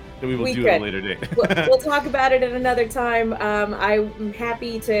could do. That we will do at a later date. We'll talk about it at another time. I'm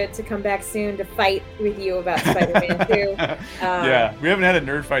happy to come back soon to fight with you about Spider-Man 2. Yeah, we haven't had a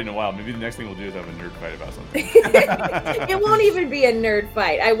nerd fight in a while. Maybe the next thing we'll do is have a nerd fight about something. It won't even be a nerd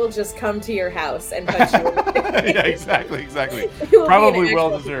fight. I will just come to your house and punch you. Yeah, exactly. Probably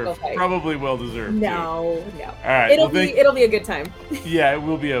well deserved. No. All right. It'll be a good time. Yeah, it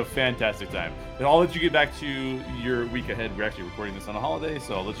will be a fantastic time. And I'll let you get back to your week ahead. We're actually recording this on a holiday,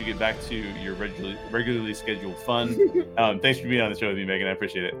 so I'll let you get back to your regularly scheduled fun. Thanks for being on the show with me, Megan. I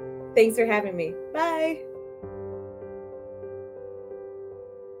appreciate it. Thanks for having me. Bye.